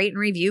do the rate and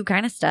review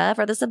kind of stuff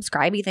or the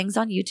subscribey things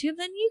on YouTube,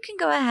 then you can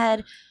go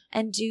ahead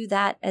and do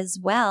that as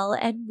well.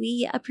 And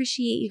we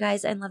appreciate you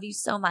guys and love you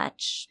so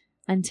much.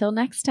 Until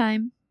next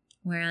time.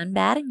 We're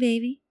unbatting,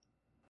 baby.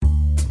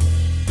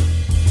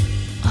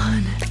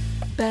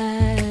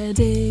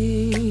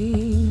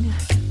 Unbatting.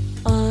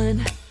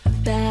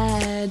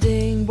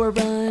 Unbatting. We're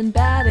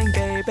unbatting,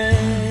 baby.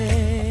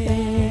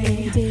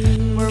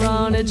 We're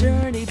on a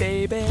journey,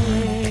 baby.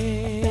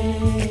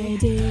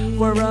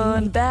 We're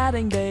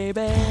unbatting,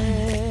 baby.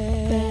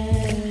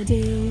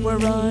 We're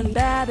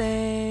unbatting.